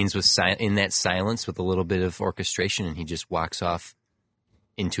remains in that silence with a little bit of orchestration, and he just walks off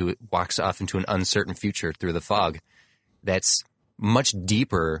into an uncertain future through the fog. That's much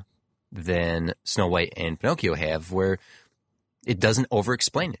deeper than Snow White and Pinocchio have, where it doesn't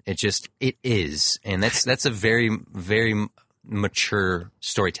over-explain it. It is. And that's a very, very mature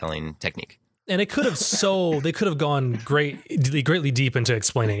storytelling technique. And they could have gone greatly deep into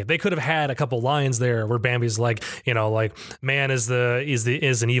explaining it. They could have had a couple lines there where Bambi's like, man is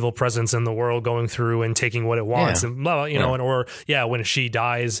an evil presence in the world going through and taking what it wants, and blah, when she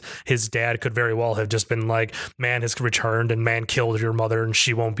dies, his dad could very well have just been like, man has returned and man killed your mother and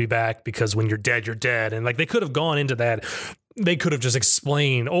she won't be back because when you're dead, you're dead. And like they could have gone into that. They could have just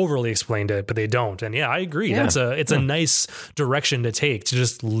overly explained it, but they don't. And I agree. Yeah. It's a nice direction to take, to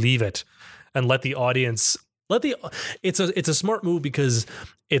just leave it. And let the audience it's a smart move because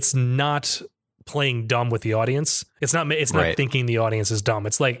it's not playing dumb with the audience. It's not thinking the audience is dumb.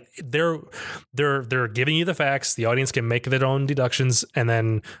 It's like they're giving you the facts. The audience can make their own deductions and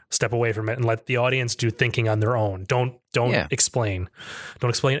then step away from it and let the audience do thinking on their own. Don't explain. Don't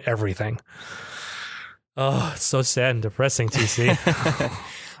explain everything. Oh, it's so sad and depressing, TC.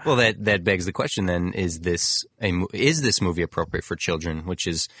 Well, that begs the question then: is this movie appropriate for children? Which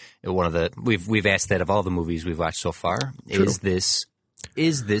is one of the we've asked that of all the movies we've watched so far. True.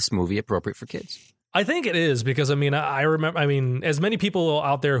 Is this movie appropriate for kids? I think it is because I remember as many people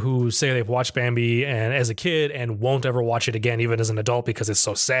out there who say they've watched Bambi and as a kid and won't ever watch it again, even as an adult, because it's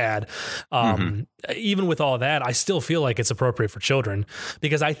so sad. Even with all that, I still feel like it's appropriate for children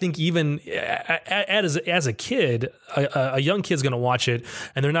because I think even as a kid, a young kid's going to watch it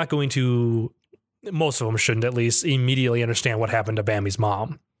and they're not going to. Most of them shouldn't, at least, immediately understand what happened to Bambi's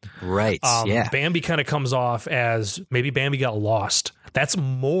mom. Right. Bambi kind of comes off as maybe Bambi got lost. That's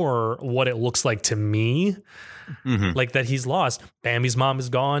more what it looks like to me. Like that he's lost. Bambi's mom is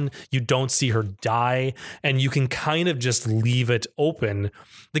gone. You don't see her die, and you can kind of just leave it open.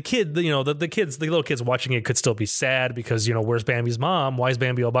 The kid, the little kids watching it could still be sad because where's Bambi's mom? Why is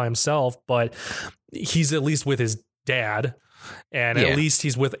Bambi all by himself? But he's at least with his dad. And at least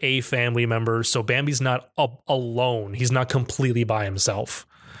he's with a family member. So Bambi's not alone. He's not completely by himself.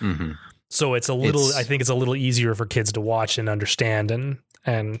 So I think it's a little easier for kids to watch and understand.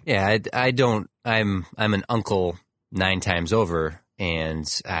 I'm an uncle 9 times over,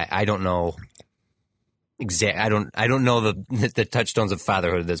 and I don't know I don't know the touchstones of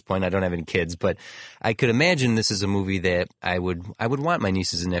fatherhood at this point. I don't have any kids, but I could imagine this is a movie that I would want my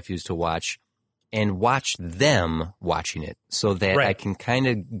nieces and nephews to watch. And watch them watching it so that I can kind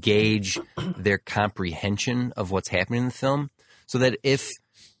of gauge their comprehension of what's happening in the film. So that if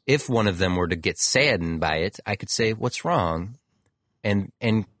one of them were to get saddened by it, I could say, "What's wrong?" and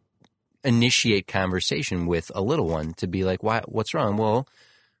initiate conversation with a little one to be like, "What's wrong?" Well,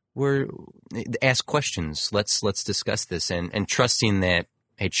 ask questions. Let's discuss this, and trusting that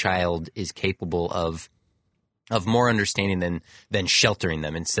a child is capable of more understanding than sheltering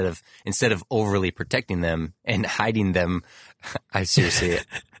them instead of overly protecting them and hiding them.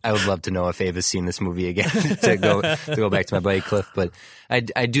 I would love to know if Ava's seen this movie again to go back to my buddy Cliff, but I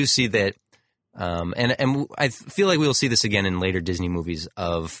do see that, and I feel like we'll see this again in later Disney movies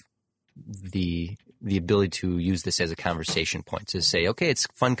of the ability to use this as a conversation point to say, okay, it's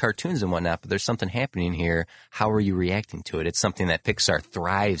fun cartoons and whatnot, but there's something happening here. How are you reacting to it? It's something that Pixar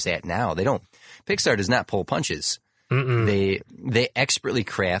thrives at now. Pixar does not pull punches. They expertly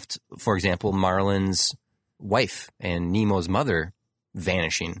craft, for example, Marlin's wife and Nemo's mother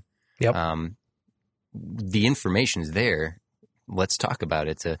vanishing. Yep. The information is there. Let's talk about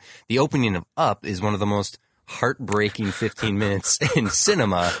it. The opening of Up is one of the most heartbreaking 15 minutes in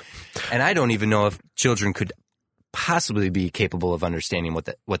cinema, and I don't even know if children could possibly be capable of understanding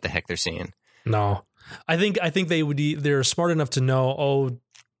what the heck they're seeing. No, I think they're smart enough to know. Oh,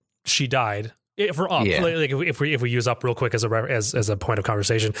 she died. For Up, like if we use Up real quick as a point of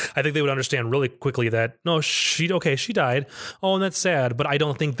conversation, I think they would understand really quickly that no, she died. Oh, and that's sad. But I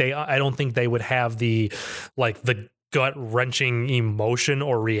don't think they would have the gut wrenching emotion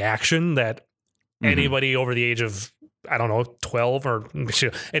or reaction that anybody over the age of I don't know, 12 or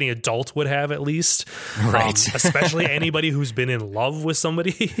any adult would have at least. Right. Especially anybody who's been in love with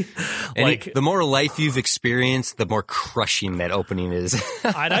somebody. Like the more life you've experienced, the more crushing that opening is.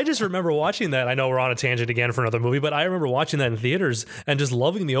 And I just remember watching that. I know we're on a tangent again for another movie, but I remember watching that in theaters and just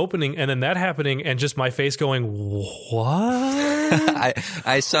loving the opening and then that happening and just my face going, what?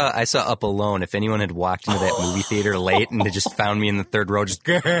 I saw Up Alone. If anyone had walked into that movie theater late and they just found me in the third row, just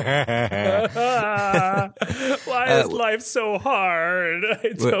why is life so hard? I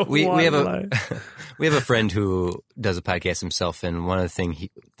don't we want have life. we have a friend who does a podcast himself, and one of the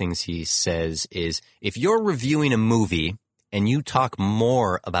things he says is, if you're reviewing a movie and you talk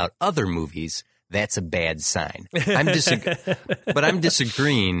more about other movies, that's a bad sign. But I'm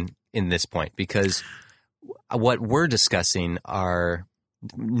disagreeing in this point, because what we're discussing are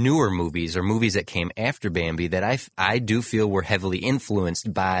newer movies or movies that came after Bambi that I do feel were heavily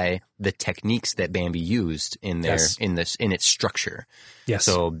influenced by the techniques that Bambi used in in its structure. Yes.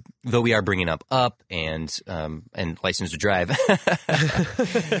 So though we are bringing up and License to Drive,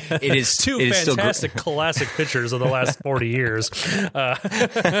 it is two still fantastic classic pictures of the last 40 years.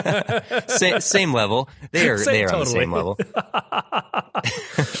 Same level. They are Totally. on the same level.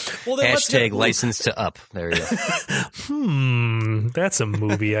 Well, then Hashtag License to Up. There you go. That's a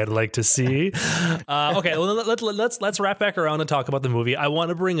movie I'd like to see. Okay, well, let's wrap back around and talk about the movie. I want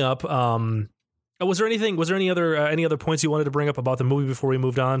to bring up. Was there any other points you wanted to bring up about the movie before we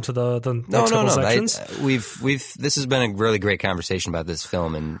moved on to the next couple sections? This has been a really great conversation about this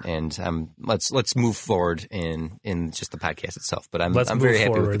film, and let's move forward in just the podcast itself. But I'm very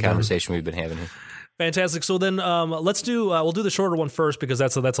happy with the conversation we've been having here. Fantastic. So then we'll do the shorter one first because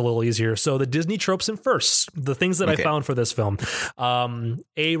that's a little easier. So the Disney tropes in first, the things that I found for this film.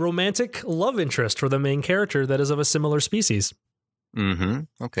 A romantic love interest for the main character that is of a similar species.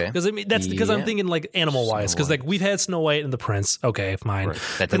 Mm-hmm. Okay. Because that's because I'm thinking like animal wise. Because like we've had Snow White and the Prince. Okay, fine. Right.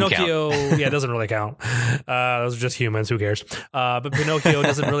 That doesn't Pinocchio, count. Yeah, it doesn't really count. Those are just humans. Who cares? But Pinocchio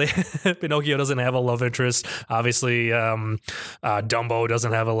doesn't really. Pinocchio doesn't have a love interest. Obviously, Dumbo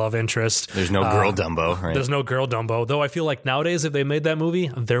doesn't have a love interest. There's no girl Dumbo. Right? There's no girl Dumbo. Though I feel like nowadays, if they made that movie,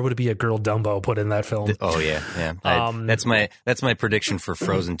 there would be a girl Dumbo put in that film. Oh yeah. That's my prediction for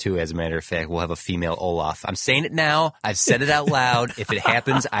Frozen 2. As a matter of fact, we'll have a female Olaf. I'm saying it now. I've said it out loud. If it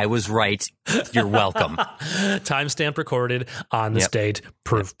happens, I was right. You're welcome. Timestamp recorded on this date.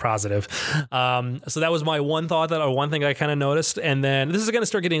 Proof positive. So that was my one thought, one thing I kind of noticed. And then this is going to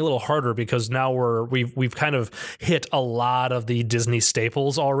start getting a little harder because now we've kind of hit a lot of the Disney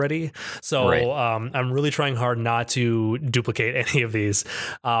staples already. So I'm really trying hard not to duplicate any of these.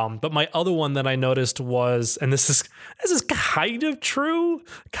 But my other one that I noticed was, and this is kind of true,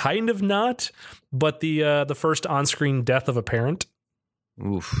 kind of not, but the first on-screen death of a parent.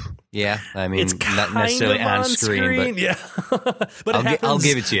 Oof. Yeah. I mean, it's not necessarily on screen, but yeah. But I'll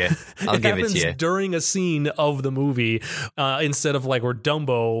give it to you. I'll give it to you. During a scene of the movie, instead of like where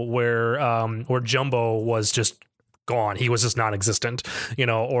Dumbo, where Jumbo was just gone. He was just non-existent,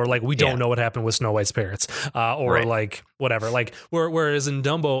 or like we don't know what happened with Snow White's parents, or like whatever. Like whereas in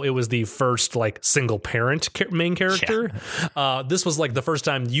Dumbo, it was the first like single parent main character. Yeah. This was like the first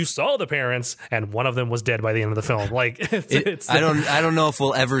time you saw the parents, and one of them was dead by the end of the film. Like I don't know if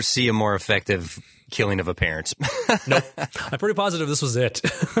we'll ever see a more effective killing of a parent. Nope. I'm pretty positive this was it.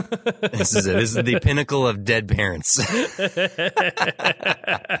 This is it. This is the pinnacle of dead parents.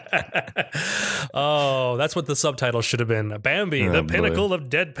 Oh, that's what the subtitle should have been. Bambi, the pinnacle of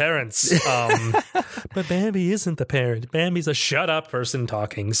dead parents. But Bambi isn't the parent. Bambi's a shut up person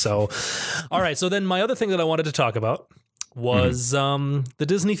talking. So, all right. So then my other thing that I wanted to talk about was the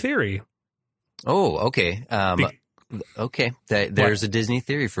Disney theory. Oh, okay. Okay, there's a Disney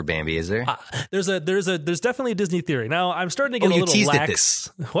theory for Bambi, is there? There's definitely a Disney theory. Now I'm starting to get a little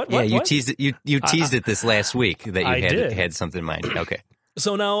lax. What? You teased it this last week that you had something in mind. Okay.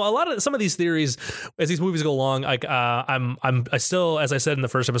 So now some of these theories, as these movies go along, I still, as I said in the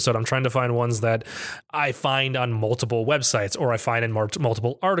first episode, I'm trying to find ones that I find on multiple websites or I find in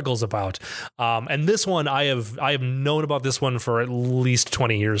multiple articles about. And this one, I have known about this one for at least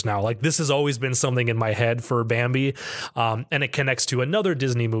 20 years now. Like this has always been something in my head for Bambi, and it connects to another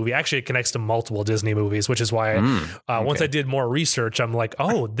Disney movie. Actually, it connects to multiple Disney movies, which is why once I did more research, I'm like,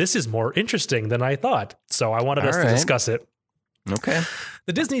 oh, this is more interesting than I thought. So I wanted us to discuss it. Okay.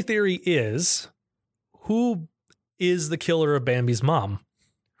 The Disney theory is, who is the killer of Bambi's mom?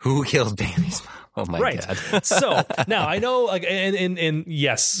 Who killed Bambi's mom? Oh my God. So now I know, like, and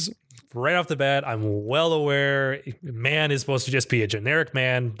yes, right off the bat, I'm well aware man is supposed to just be a generic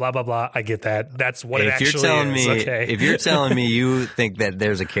man, blah, blah, blah. I get that. That's what it actually is. Okay. If you're telling me you think that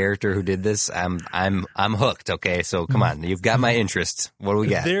there's a character who did this, I'm hooked. Okay. So come on. You've got my interest. What do we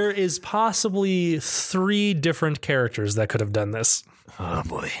got? There is possibly 3 different characters that could have done this. Oh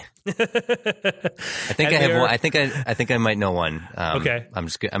boy. I think I have one. I think I might know one. Okay. I'm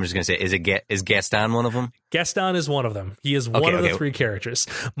just gonna say, is Gaston one of them? Gaston is one of them. He is one of the 3 characters.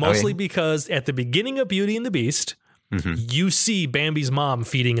 Mostly because at the beginning of Beauty and the Beast, you see Bambi's mom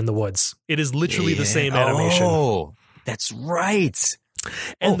feeding in the woods. It is literally the same animation. Oh, that's right.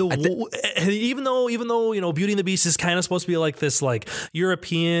 And even though Beauty and the Beast is kind of supposed to be like this like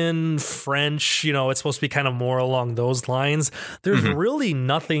European French, it's supposed to be kind of more along those lines. There's really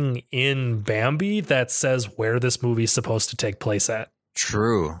nothing in Bambi that says where this movie is supposed to take place at.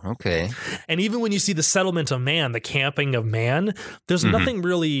 True. Okay. And even when you see the settlement of man, the camping of man, there's nothing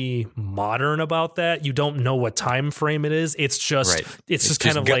really modern about that. You don't know what time frame it is. It's just it's just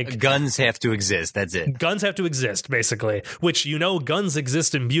kind of like guns have to exist. That's it. Guns have to exist, basically. Which guns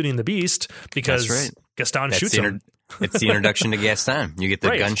exist in Beauty and the Beast because Gaston shoots them. It's the introduction to Gaston. You get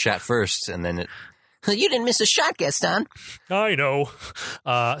the gunshot first, and then it. You didn't miss a shot, Gaston. I know.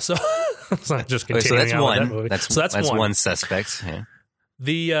 So just continuing so that's on one. With that movie. That's one suspect. Yeah.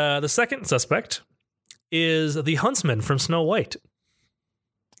 The second suspect is the huntsman from Snow White.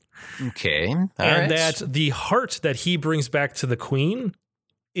 Okay. That the heart that he brings back to the queen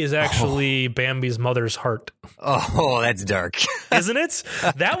is actually Bambi's mother's heart. Oh, that's dark. Isn't it?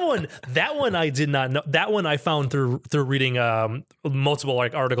 That one I did not know. That one I found through reading multiple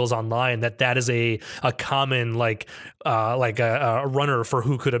articles online that is a common a runner for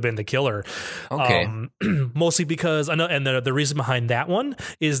who could have been the killer. Okay. Mostly because I know, and the reason behind that one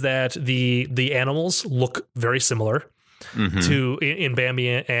is that the animals look very similar. To in Bambi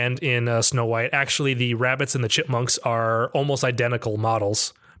and in Snow White. Actually, the rabbits and the chipmunks are almost identical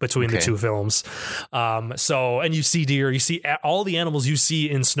models between the 2 films. And you see deer, you see all the animals you see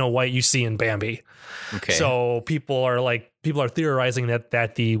in Snow White, you see in Bambi. Okay. So people are theorizing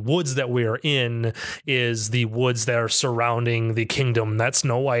that the woods that we are in is the woods that are surrounding the kingdom that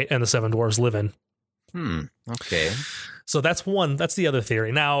Snow White and the 7 Dwarfs live in. Okay. So that's the other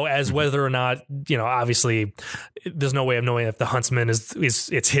theory. Now, as whether or not, obviously there's no way of knowing if the huntsman is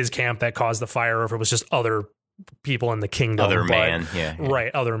it's his camp that caused the fire or if it was just other people in the kingdom. Other man.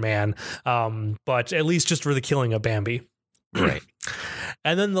 Right. Other man. But at least just for the killing of Bambi. Right.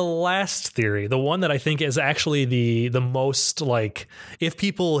 And then the last theory, the one that I think is actually the most if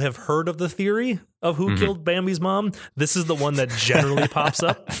people have heard of the theory of who killed Bambi's mom, this is the one that generally pops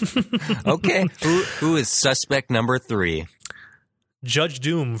up. Okay. Who is suspect number 3? Judge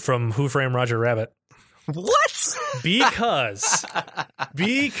Doom from Who Framed Roger Rabbit. What? Because.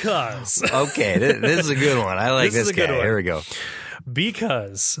 Okay, this is a good one. I like this guy. Here we go.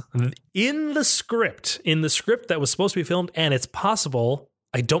 Because in the script that was supposed to be filmed, and it's possible,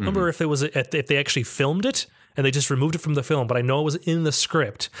 I don't remember if they actually filmed it and they just removed it from the film, but I know it was in the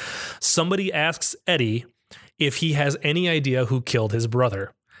script. Somebody asks Eddie if he has any idea who killed his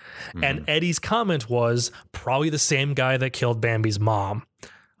brother. And Eddie's comment was probably the same guy that killed Bambi's mom.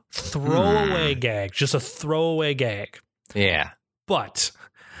 Throwaway gag, just a throwaway gag. Yeah. But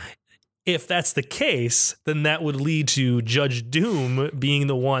if that's the case, then that would lead to Judge Doom being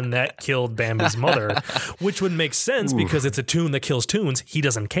the one that killed Bambi's mother, which would make sense because it's a toon that kills toons. He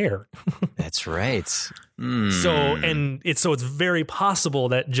doesn't care. That's right. So it's very possible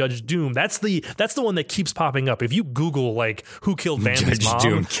that Judge Doom, that's the one that keeps popping up. If you Google who killed Bambi's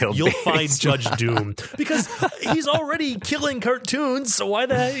mom, you'll find Judge Doom because he's already killing cartoons. So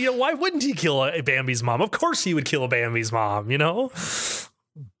why wouldn't he kill Bambi's mom? Of course he would kill Bambi's mom,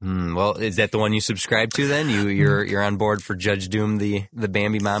 Well, is that the one you subscribe to then? You're on board for Judge Doom, the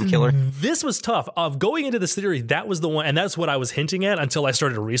Bambi mom killer? This was tough. Of going into this theory, that was the one, and that's what I was hinting at until I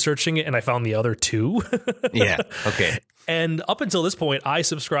started researching it and I found the other 2. Yeah, okay. And up until this point, I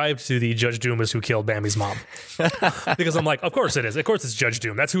subscribed to the Judge Doom is who killed Bambi's mom. Because I'm like, of course it is. Of course it's Judge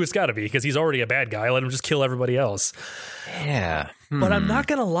Doom. That's who it's got to be because he's already a bad guy. Let him just kill everybody else. Yeah. But I'm not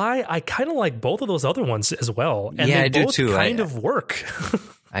going to lie. I kind of like both of those other ones as well. And yeah, they I do both too. kind of work.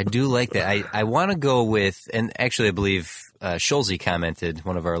 I do like that. I want to go with, and actually I believe Schulze commented,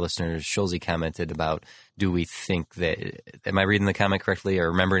 one of our listeners, Schulze commented about, do we think that, am I reading the comment correctly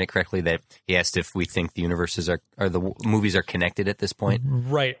or remembering it correctly, that he asked if we think the universes or the movies are connected at this point?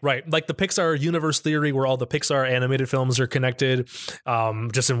 Right. Like the Pixar universe theory where all the Pixar animated films are connected,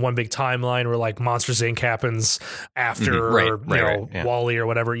 just in one big timeline where like Monsters Inc. happens after, WALL-E or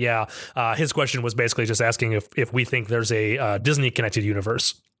whatever. Yeah. His question was basically just asking if we think there's a Disney connected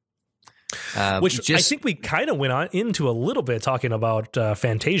universe. Which I think we kind of went on into a little bit talking about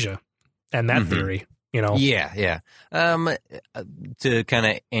Fantasia and that theory. Yeah. To kind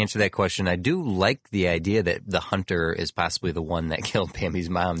of answer that question, I do like the idea that the hunter is possibly the one that killed Bambi's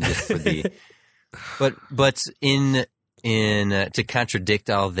mom, just for the. but in to contradict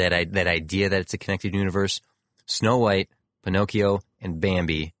all that idea that it's a connected universe, Snow White, Pinocchio, and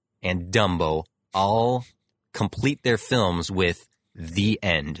Bambi and Dumbo all complete their films with the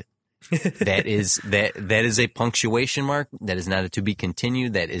end. That is a punctuation mark. That is not a to be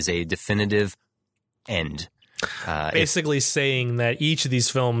continued. That is a definitive end. Basically saying that each of these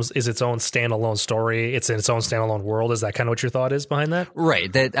films is its own standalone story. It's in its own standalone world. Is that kind of what your thought is behind that?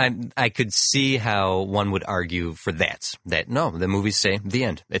 Right. That I could see how one would argue for that. That no, the movies say the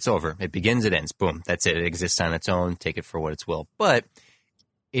end. It's over. It begins. It ends. Boom. That's it. It exists on its own. Take it for what it's will. But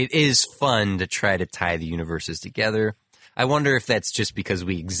it is fun to try to tie the universes together. I wonder if that's just because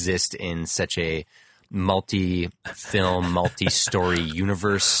we exist in such a multi-film, multi-story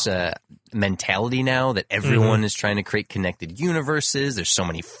universe mentality now that everyone is trying to create connected universes. There's so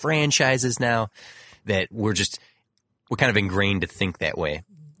many franchises now that we're kind of ingrained to think that way.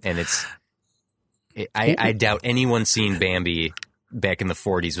 And I doubt anyone seeing Bambi back in the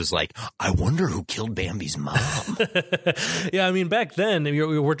 40s was like, I wonder who killed Bambi's mom. Yeah, I mean, back then,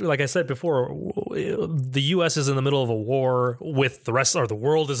 like I said before, the U.S. is in the middle of a war with the rest, or the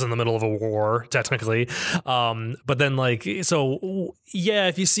world is in the middle of a war, technically. But then,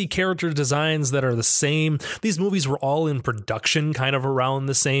 if you see character designs that are the same, these movies were all in production kind of around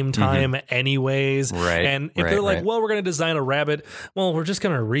the same time anyways. Right. And if they're like, well, we're going to design a rabbit, well, we're just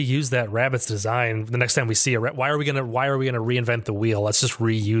going to reuse that rabbit's design the next time we see a rabbit. Why are we going to reinvent the wheel? Let's just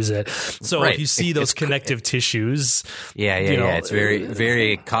reuse it. So if you see those connective tissues, it's very,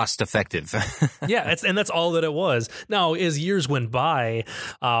 very cost effective. and that's all that it was. Now, as years went by,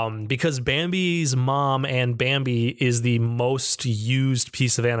 because Bambi's mom and Bambi is the most used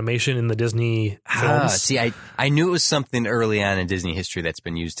piece of animation in the Disney films. See, I knew it was something early on in Disney history that's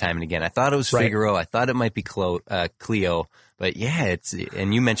been used time and again. I thought it was Figaro. I thought it might be Cleo. But yeah,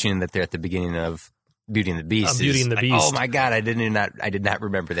 and you mentioned that they're at the beginning of Beauty and the Beast. Beauty and the Beast. Oh my God, I did not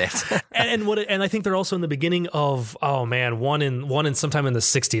remember that. and I think they're also in the beginning of one in sometime in the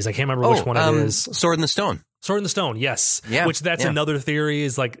 60s. I can't remember which one it is. Sword in the Stone. Sword in the Stone, yes. Yeah, which that's another theory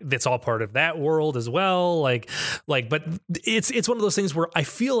is like it's all part of that world as well. But it's one of those things where I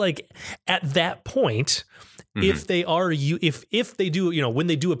feel like at that point, if they are if they do, when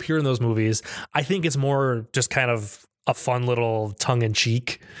they do appear in those movies, I think it's more just kind of a fun little tongue in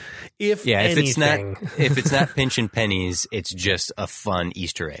cheek. If it's not pinching pennies, it's just a fun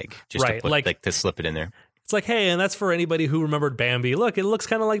Easter egg, just to put, to slip it in there. It's like, hey, and that's for anybody who remembered Bambi. Look, it looks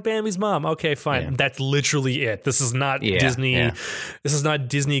kind of like Bambi's mom. Okay, fine. Yeah. That's literally it. This is not Disney. Yeah. This is not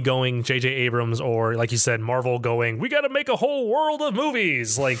Disney going J.J. Abrams or, like you said, Marvel going, we got to make a whole world of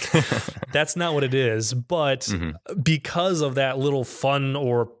movies. Like, that's not what it is. But because of that little fun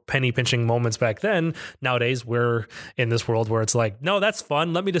or penny pinching moments back then, nowadays we're in this world where it's like, no, that's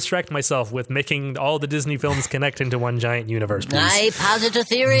fun. Let me distract myself with making all the Disney films connect into one giant universe. I posit a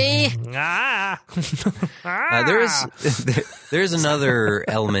theory. There is another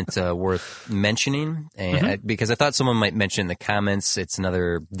element worth mentioning, because I thought someone might mention in the comments. It's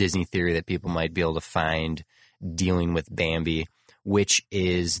another Disney theory that people might be able to find dealing with Bambi, which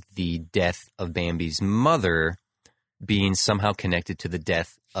is the death of Bambi's mother being somehow connected to the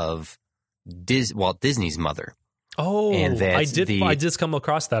death of Walt Disney's mother. Oh, I did come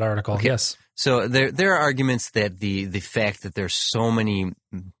across that article. Okay. Yes. So there are arguments that the fact that there's so many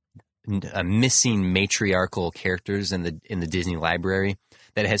missing matriarchal characters in the Disney library,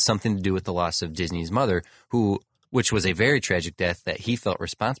 that has something to do with the loss of Disney's mother, which was a very tragic death that he felt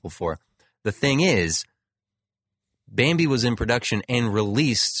responsible for. The thing is, Bambi was in production and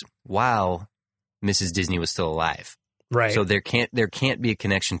released while Mrs. Disney was still alive. Right. So there can't be a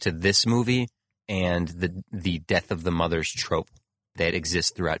connection to this movie and the death of the mother's trope that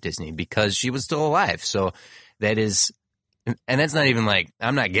exists throughout Disney, because she was still alive. So that is, and that's not even like,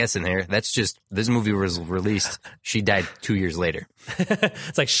 I'm not guessing here. That's just, this movie was released. She died 2 years later.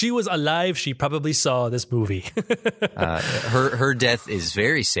 It's like she was alive. She probably saw this movie. Her death is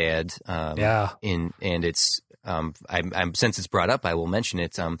very sad. Yeah. And it's, I'm since it's brought up, I will mention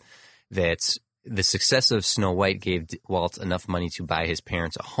it. That the success of Snow White gave Walt enough money to buy his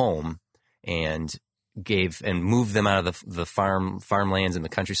parents a home, and moved them out of the farmlands in the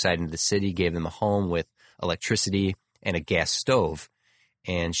countryside into the city, gave them a home with electricity and a gas stove.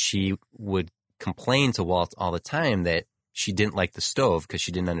 And she would complain to Walt all the time that she didn't like the stove because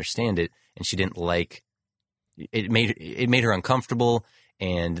she didn't understand it, and she didn't like it. Made her uncomfortable,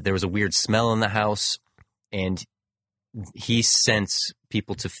 and there was a weird smell in the house, and he sent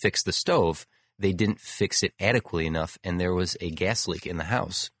people to fix the stove. They didn't fix it adequately enough, and there was a gas leak in the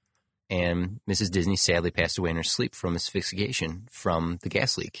house. And Mrs. Disney sadly passed away in her sleep from asphyxiation from the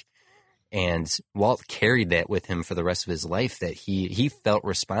gas leak. And Walt carried that with him for the rest of his life, that he felt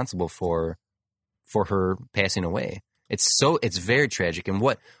responsible for her passing away. It's very tragic. And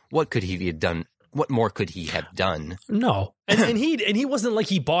what could he have done? What more could he have done? No, and he wasn't like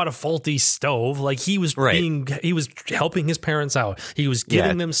he bought a faulty stove. Like he was he was helping his parents out. He was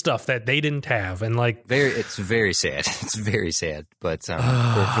giving them stuff that they didn't have, and like it's very sad. It's very sad. But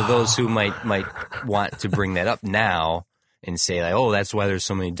for those who might want to bring that up now and say like, oh, that's why there's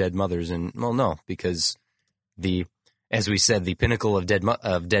so many dead mothers, and well, no, because as we said, the pinnacle of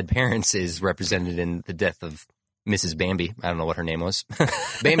dead parents is represented in the death of Mrs. Bambi. I don't know what her name was.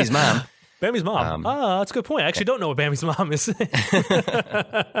 Bambi's mom. Bambi's mom. That's a good point. I actually don't know what Bambi's mom is.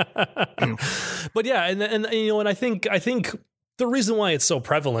 But yeah, and you know, and I think the reason why it's so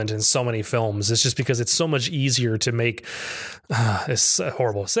prevalent in so many films is just because it's so much easier to make. It's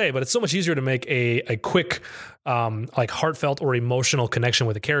horrible to say, but it's so much easier to make a quick, like heartfelt or emotional connection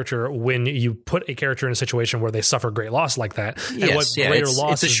with a character when you put a character in a situation where they suffer great loss like that. Yes, and what greater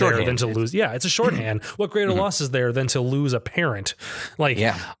loss is there than to lose? Yeah, it's a shorthand. What greater loss is there than to lose a parent? Like,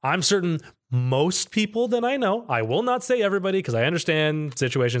 I'm certain most people that I know, I will not say everybody because I understand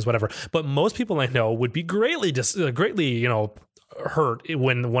situations, whatever, but most people I know would be greatly, you know, hurt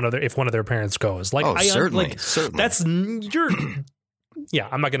when if one of their parents goes. Like, certainly. That's your. Yeah,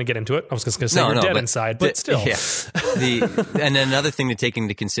 I'm not going to get into it. I was just going to say you're dead inside, but still. Yeah. And another thing to take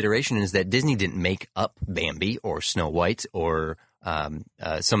into consideration is that Disney didn't make up Bambi or Snow White or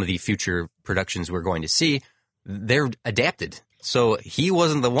some of the future productions we're going to see. They're adapted. So he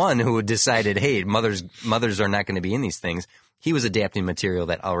wasn't the one who decided, hey, mothers are not going to be in these things. He was adapting material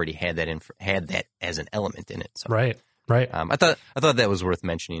that already had that as an element in it. So, right. I thought that was worth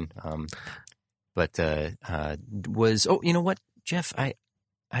mentioning. But you know what, Jeff? I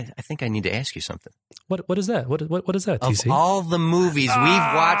think I need to ask you something. What is that? What is that, TC? Of all the movies we've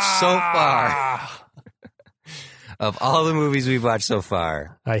watched so far. Of all the movies we've watched so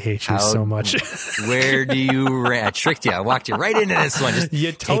far. I hate you so much. Where do you rank? I tricked you. I walked you right into this one. Just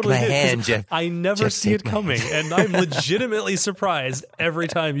you totally take my hand, Jeff. I never see it coming, and I'm legitimately surprised every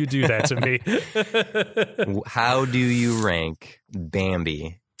time you do that to me. How do you rank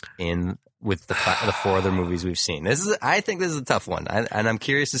Bambi with the four other movies we've seen? I think this is a tough one, and I'm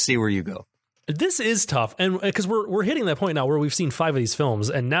curious to see where you go. This is tough, and because we're hitting that point now where we've seen 5 of these films,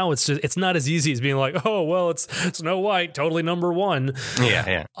 and now it's not as easy as being like, oh well, it's Snow White, totally number one.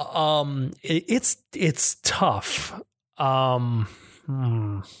 Yeah. It's tough. Okay,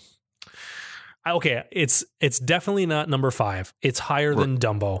 it's definitely not number 5. It's higher than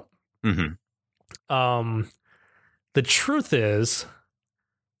Dumbo. Mm-hmm. The truth is,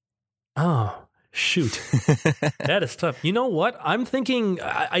 shoot, that is tough. You know what? I'm thinking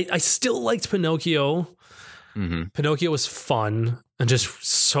I still liked Pinocchio. Mm-hmm. Pinocchio was fun and just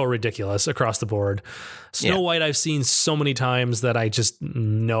so ridiculous across the board. Snow White I've seen so many times that I just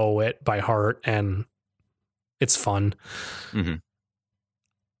know it by heart and it's fun. Mm-hmm.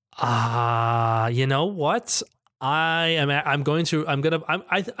 You know what? I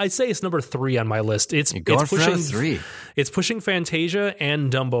say it's number 3 on my list. It's pushing 3. It's pushing Fantasia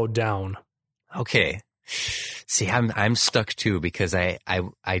and Dumbo down. Okay. See, I'm stuck too because I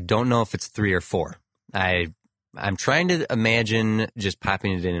don't know if it's 3 or 4. I'm trying to imagine just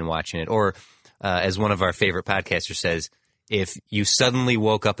popping it in and watching it, or as one of our favorite podcasters says, if you suddenly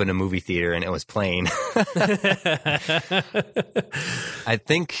woke up in a movie theater and it was playing. I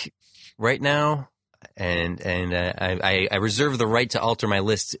think right now, and I reserve the right to alter my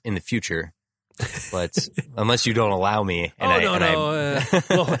list in the future. But unless you don't allow me.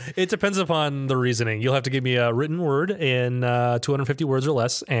 Well, it depends upon the reasoning. You'll have to give me a written word in 250 words or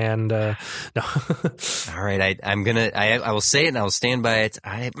less. And no. All right. I will say it and I will stand by it.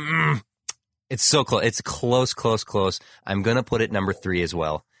 It's so close. It's close. I'm going to put it number 3 as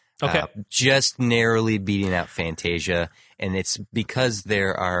well. Okay. Just narrowly beating out Fantasia. And it's because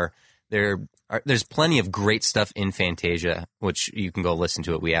there's plenty of great stuff in Fantasia, which you can go listen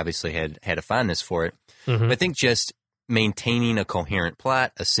to it. We obviously had a fondness for it. Mm-hmm. But I think just maintaining a coherent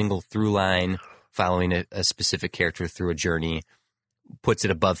plot, a single through line, following a specific character through a journey, puts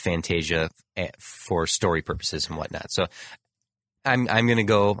it above Fantasia for story purposes and whatnot. So I'm going to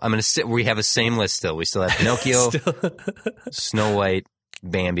go. I'm going to sit. We have a same list still. We still have Pinocchio, Snow White,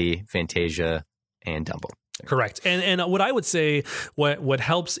 Bambi, Fantasia, and Dumbo. Correct. And what I would say, what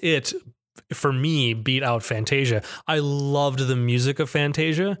helps it for me, beat out Fantasia. I loved the music of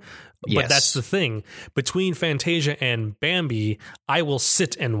Fantasia. But that's the thing. Between Fantasia and Bambi, I will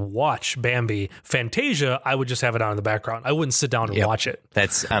sit and watch Bambi. Fantasia, I would just have it on in the background. I wouldn't sit down and watch it.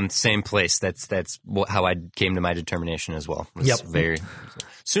 That's same place. That's how I came to my determination as well.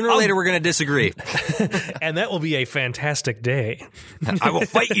 Sooner or later, we're going to disagree. And that will be a fantastic day. I will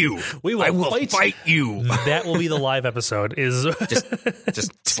fight you. I will fight you. That will be the live episode. Is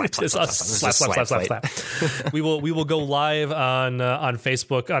just slap. We will go live on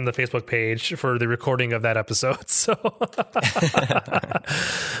Facebook, on the Facebook page for the recording of that episode. So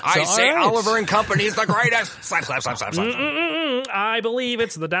I say Oliver and Company is the greatest. Slap. I believe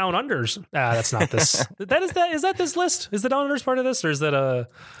it's the Down Unders. That's not this. Is that this list? Is the Down Unders part of this, or is that a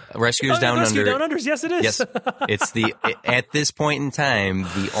Rescuers Down Rescue Under? Down Unders? Yes, it is. Yes, it's at this point in time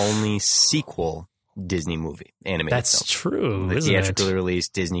the only sequel Disney movie animated. That's true. The isn't theatrically it?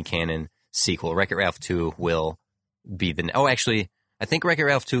 released Disney canon sequel. Wreck-It Ralph 2 will be the. Oh, actually, I think Wreck-It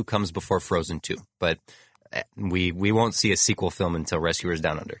Ralph 2 comes before Frozen 2, but we won't see a sequel film until Rescuers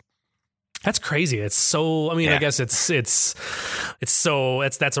Down Under. That's crazy. It's so. I mean, I guess that's a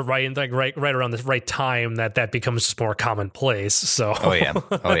right around the right time that becomes just more commonplace. So. Oh yeah.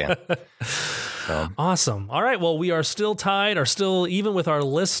 Awesome. All right. Well, we are still tied, or still even with our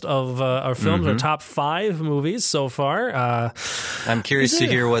list of our films, our top 5 movies so far. I'm curious to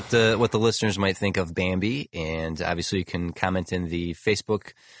hear what the listeners might think of Bambi, and obviously you can comment in the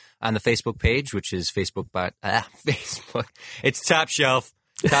Facebook on the Facebook page, which is Facebook. It's Top Shelf.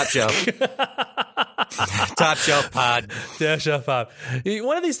 Top Shelf. Top Shelf Pod. Top Shelf Pod.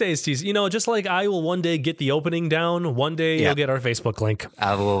 One of these days, Tease, just like I will one day get the opening down, one day you'll get our Facebook link.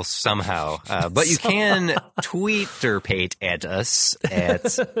 I will somehow. But you can tweeterpate at us at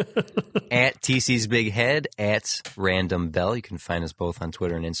TC's Big Head, at Random Bell. You can find us both on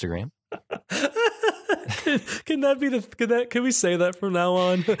Twitter and Instagram. Can we say that from now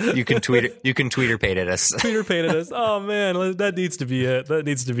on? You can tweeterpate at us. Tweeterpate at us. Oh man, that needs to be it. That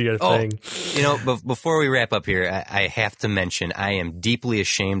needs to be our thing. Before we wrap up here, I have to mention I am deeply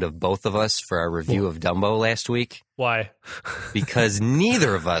ashamed of both of us for our review of Dumbo last week. Why? Because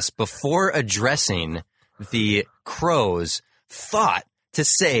neither of us, before addressing the crows, thought to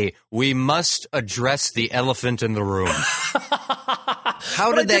say we must address the elephant in the room.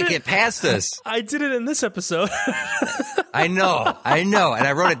 How did that get past us? I did it in this episode. I know. And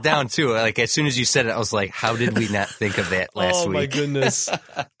I wrote it down, too. Like, as soon as you said it, I was like, how did we not think of that last week? Oh, my goodness.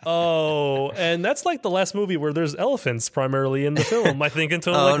 And that's like the last movie where there's elephants primarily in the film, I think,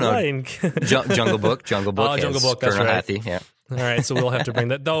 until Lion King. Jungle Book. Jungle Book, that's right. Hathi, yeah. All right, so we'll have to bring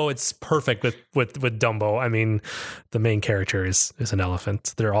that. Though it's perfect with Dumbo. I mean, the main character is an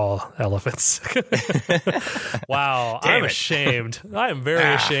elephant. They're all elephants. Wow, I'm ashamed. I am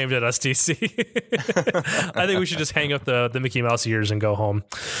very ashamed at us, DC. I think we should just hang up the Mickey Mouse ears and go home.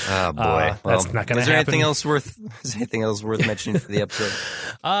 Oh boy, that's not going to happen. Is there anything else worth mentioning for the episode?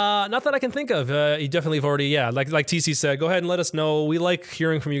 Not that I can think of. You definitely have already, like TC said, go ahead and let us know. We like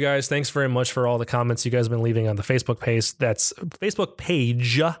hearing from you guys. Thanks very much for all the comments you guys have been leaving on the Facebook page. That's Facebook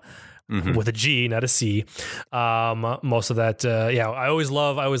page with a G, not a C. Most of that, I always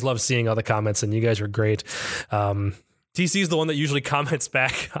love seeing all the comments, and you guys are great. TC is the one that usually comments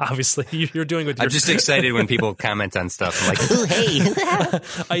back. Obviously, you're doing what you're. I'm just excited when people comment on stuff. I'm like, oh,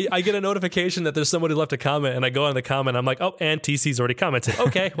 hey. I get a notification that there's somebody left a comment, and I go on the comment. I'm like, oh, and TC's already commented.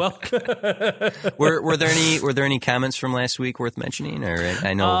 Okay, well. were there any comments from last week worth mentioning? Or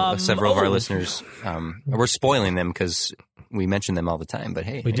I know several of our listeners. We're spoiling them because we mention them all the time, but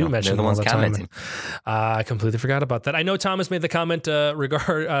hey, we do mention them the ones all the commenting. I completely forgot about that. I know Thomas made the comment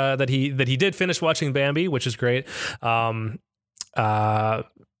that he did finish watching Bambi, which is great.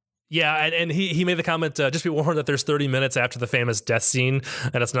 And he made the comment, just be warned that there's 30 minutes after the famous death scene,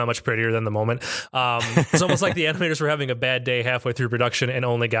 and it's not much prettier than the moment. It's almost like the animators were having a bad day halfway through production and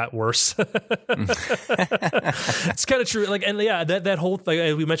only got worse. It's kind of true. That whole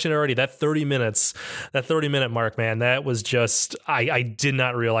thing, we mentioned already, that 30-minute mark, man, that was just, I did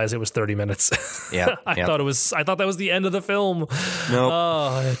not realize it was 30 minutes. Yeah. I thought that was the end of the film. Nope.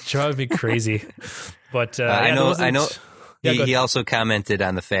 Oh, it drove me crazy. But I know. He also commented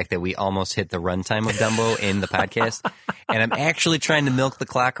on the fact that we almost hit the runtime of Dumbo in the podcast. And I'm actually trying to milk the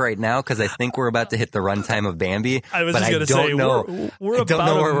clock right now because I think we're about to hit the runtime of Bambi. I was but just going to say, we're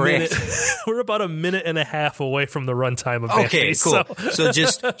about a minute. We're about a minute and a half away from the runtime of Bambi. Okay, cool. So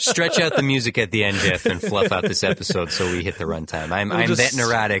just stretch out the music at the end, Jeff, and fluff out this episode so we hit the runtime. I'm that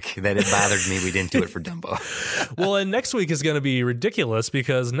neurotic that it bothered me we didn't do it for Dumbo. Well, and next week is going to be ridiculous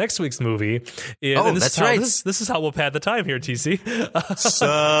because next week's movie is... that's right. This is how we'll pad the time here, TC.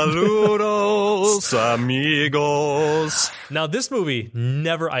 Saludos, amigos. Now, this movie,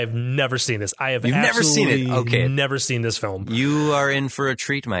 I've never seen this. You've never seen it? Okay. Never seen this film. You are in for a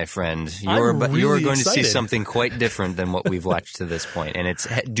treat, my friend. You are going to see something quite different than what we've watched to this point, and it's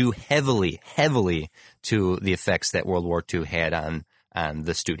due heavily to the effects that World War II had on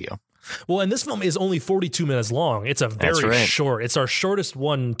the studio. Well, and this film is only 42 minutes long. It's a very short. It's our shortest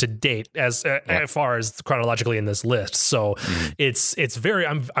one to date as far as chronologically in this list. So it's very.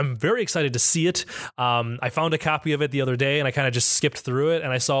 I'm very excited to see it. I found a copy of it the other day, and I kind of just skipped through it,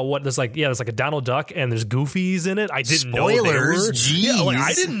 and I saw there's like a Donald Duck, and there's Goofies in it. I didn't know they were. Jeez. Yeah,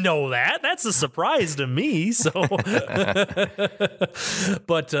 I didn't know that. That's a surprise to me. So,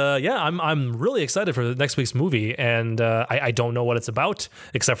 but I'm really excited for next week's movie, and I don't know what it's about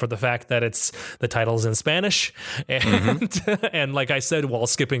except for the fact that the title's in Spanish, and and like I said while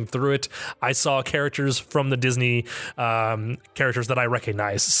skipping through it, I saw characters from the Disney characters that I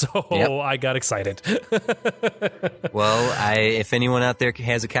recognize, so I got excited. Well, if anyone out there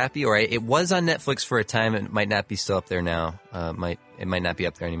has a copy, or it was on Netflix for a time, it might not be still up there now. It might not be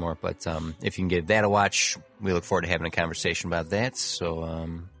up there anymore, but if you can give that a watch, we look forward to having a conversation about that.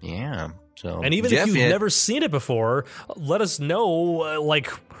 So So, and even Jeff, if you've never seen it before, let us know,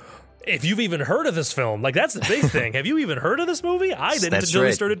 if you've even heard of this film. That's the big thing. Have you even heard of this movie? I didn't until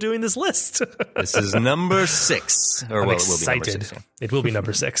we started doing this list. This is number 6. I'm excited. It will be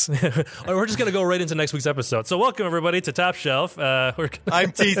number 6. We're just going to go right into next week's episode. So welcome, everybody, to Top Shelf.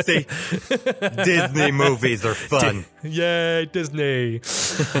 I'm TC. Disney movies are fun. Yay, Disney.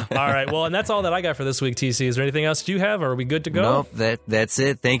 All right. Well, and that's all that I got for this week, TC. Is there anything else you have, or are we good to go? Nope, that's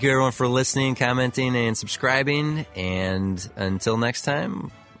it. Thank you, everyone, for listening, commenting, and subscribing. And until next time,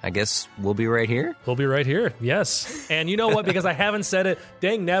 I guess we'll be right here. We'll be right here, yes. And you know what? Because I haven't said it,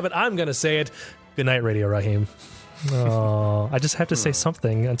 dang nabbit, I'm going to say it. Good night, Radio Raheem. Oh, I just have to say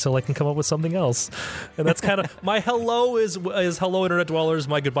something until I can come up with something else. And that's kind of... My hello is hello, Internet Dwellers.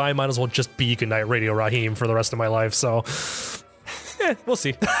 My goodbye might as well just be good night, Radio Raheem, for the rest of my life. So... we'll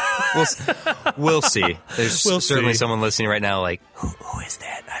see. We'll see. There's certainly someone listening right now like, who is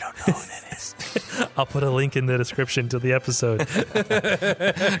that? I don't know who that is. I'll put a link in the description to the episode.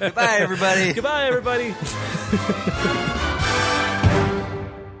 Goodbye, everybody. Goodbye, everybody.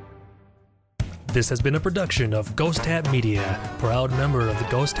 This has been a production of Ghost Hat Media, proud member of the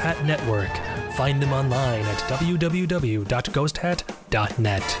Ghost Hat Network. Find them online at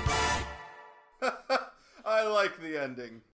www.ghosthat.net. I like the ending.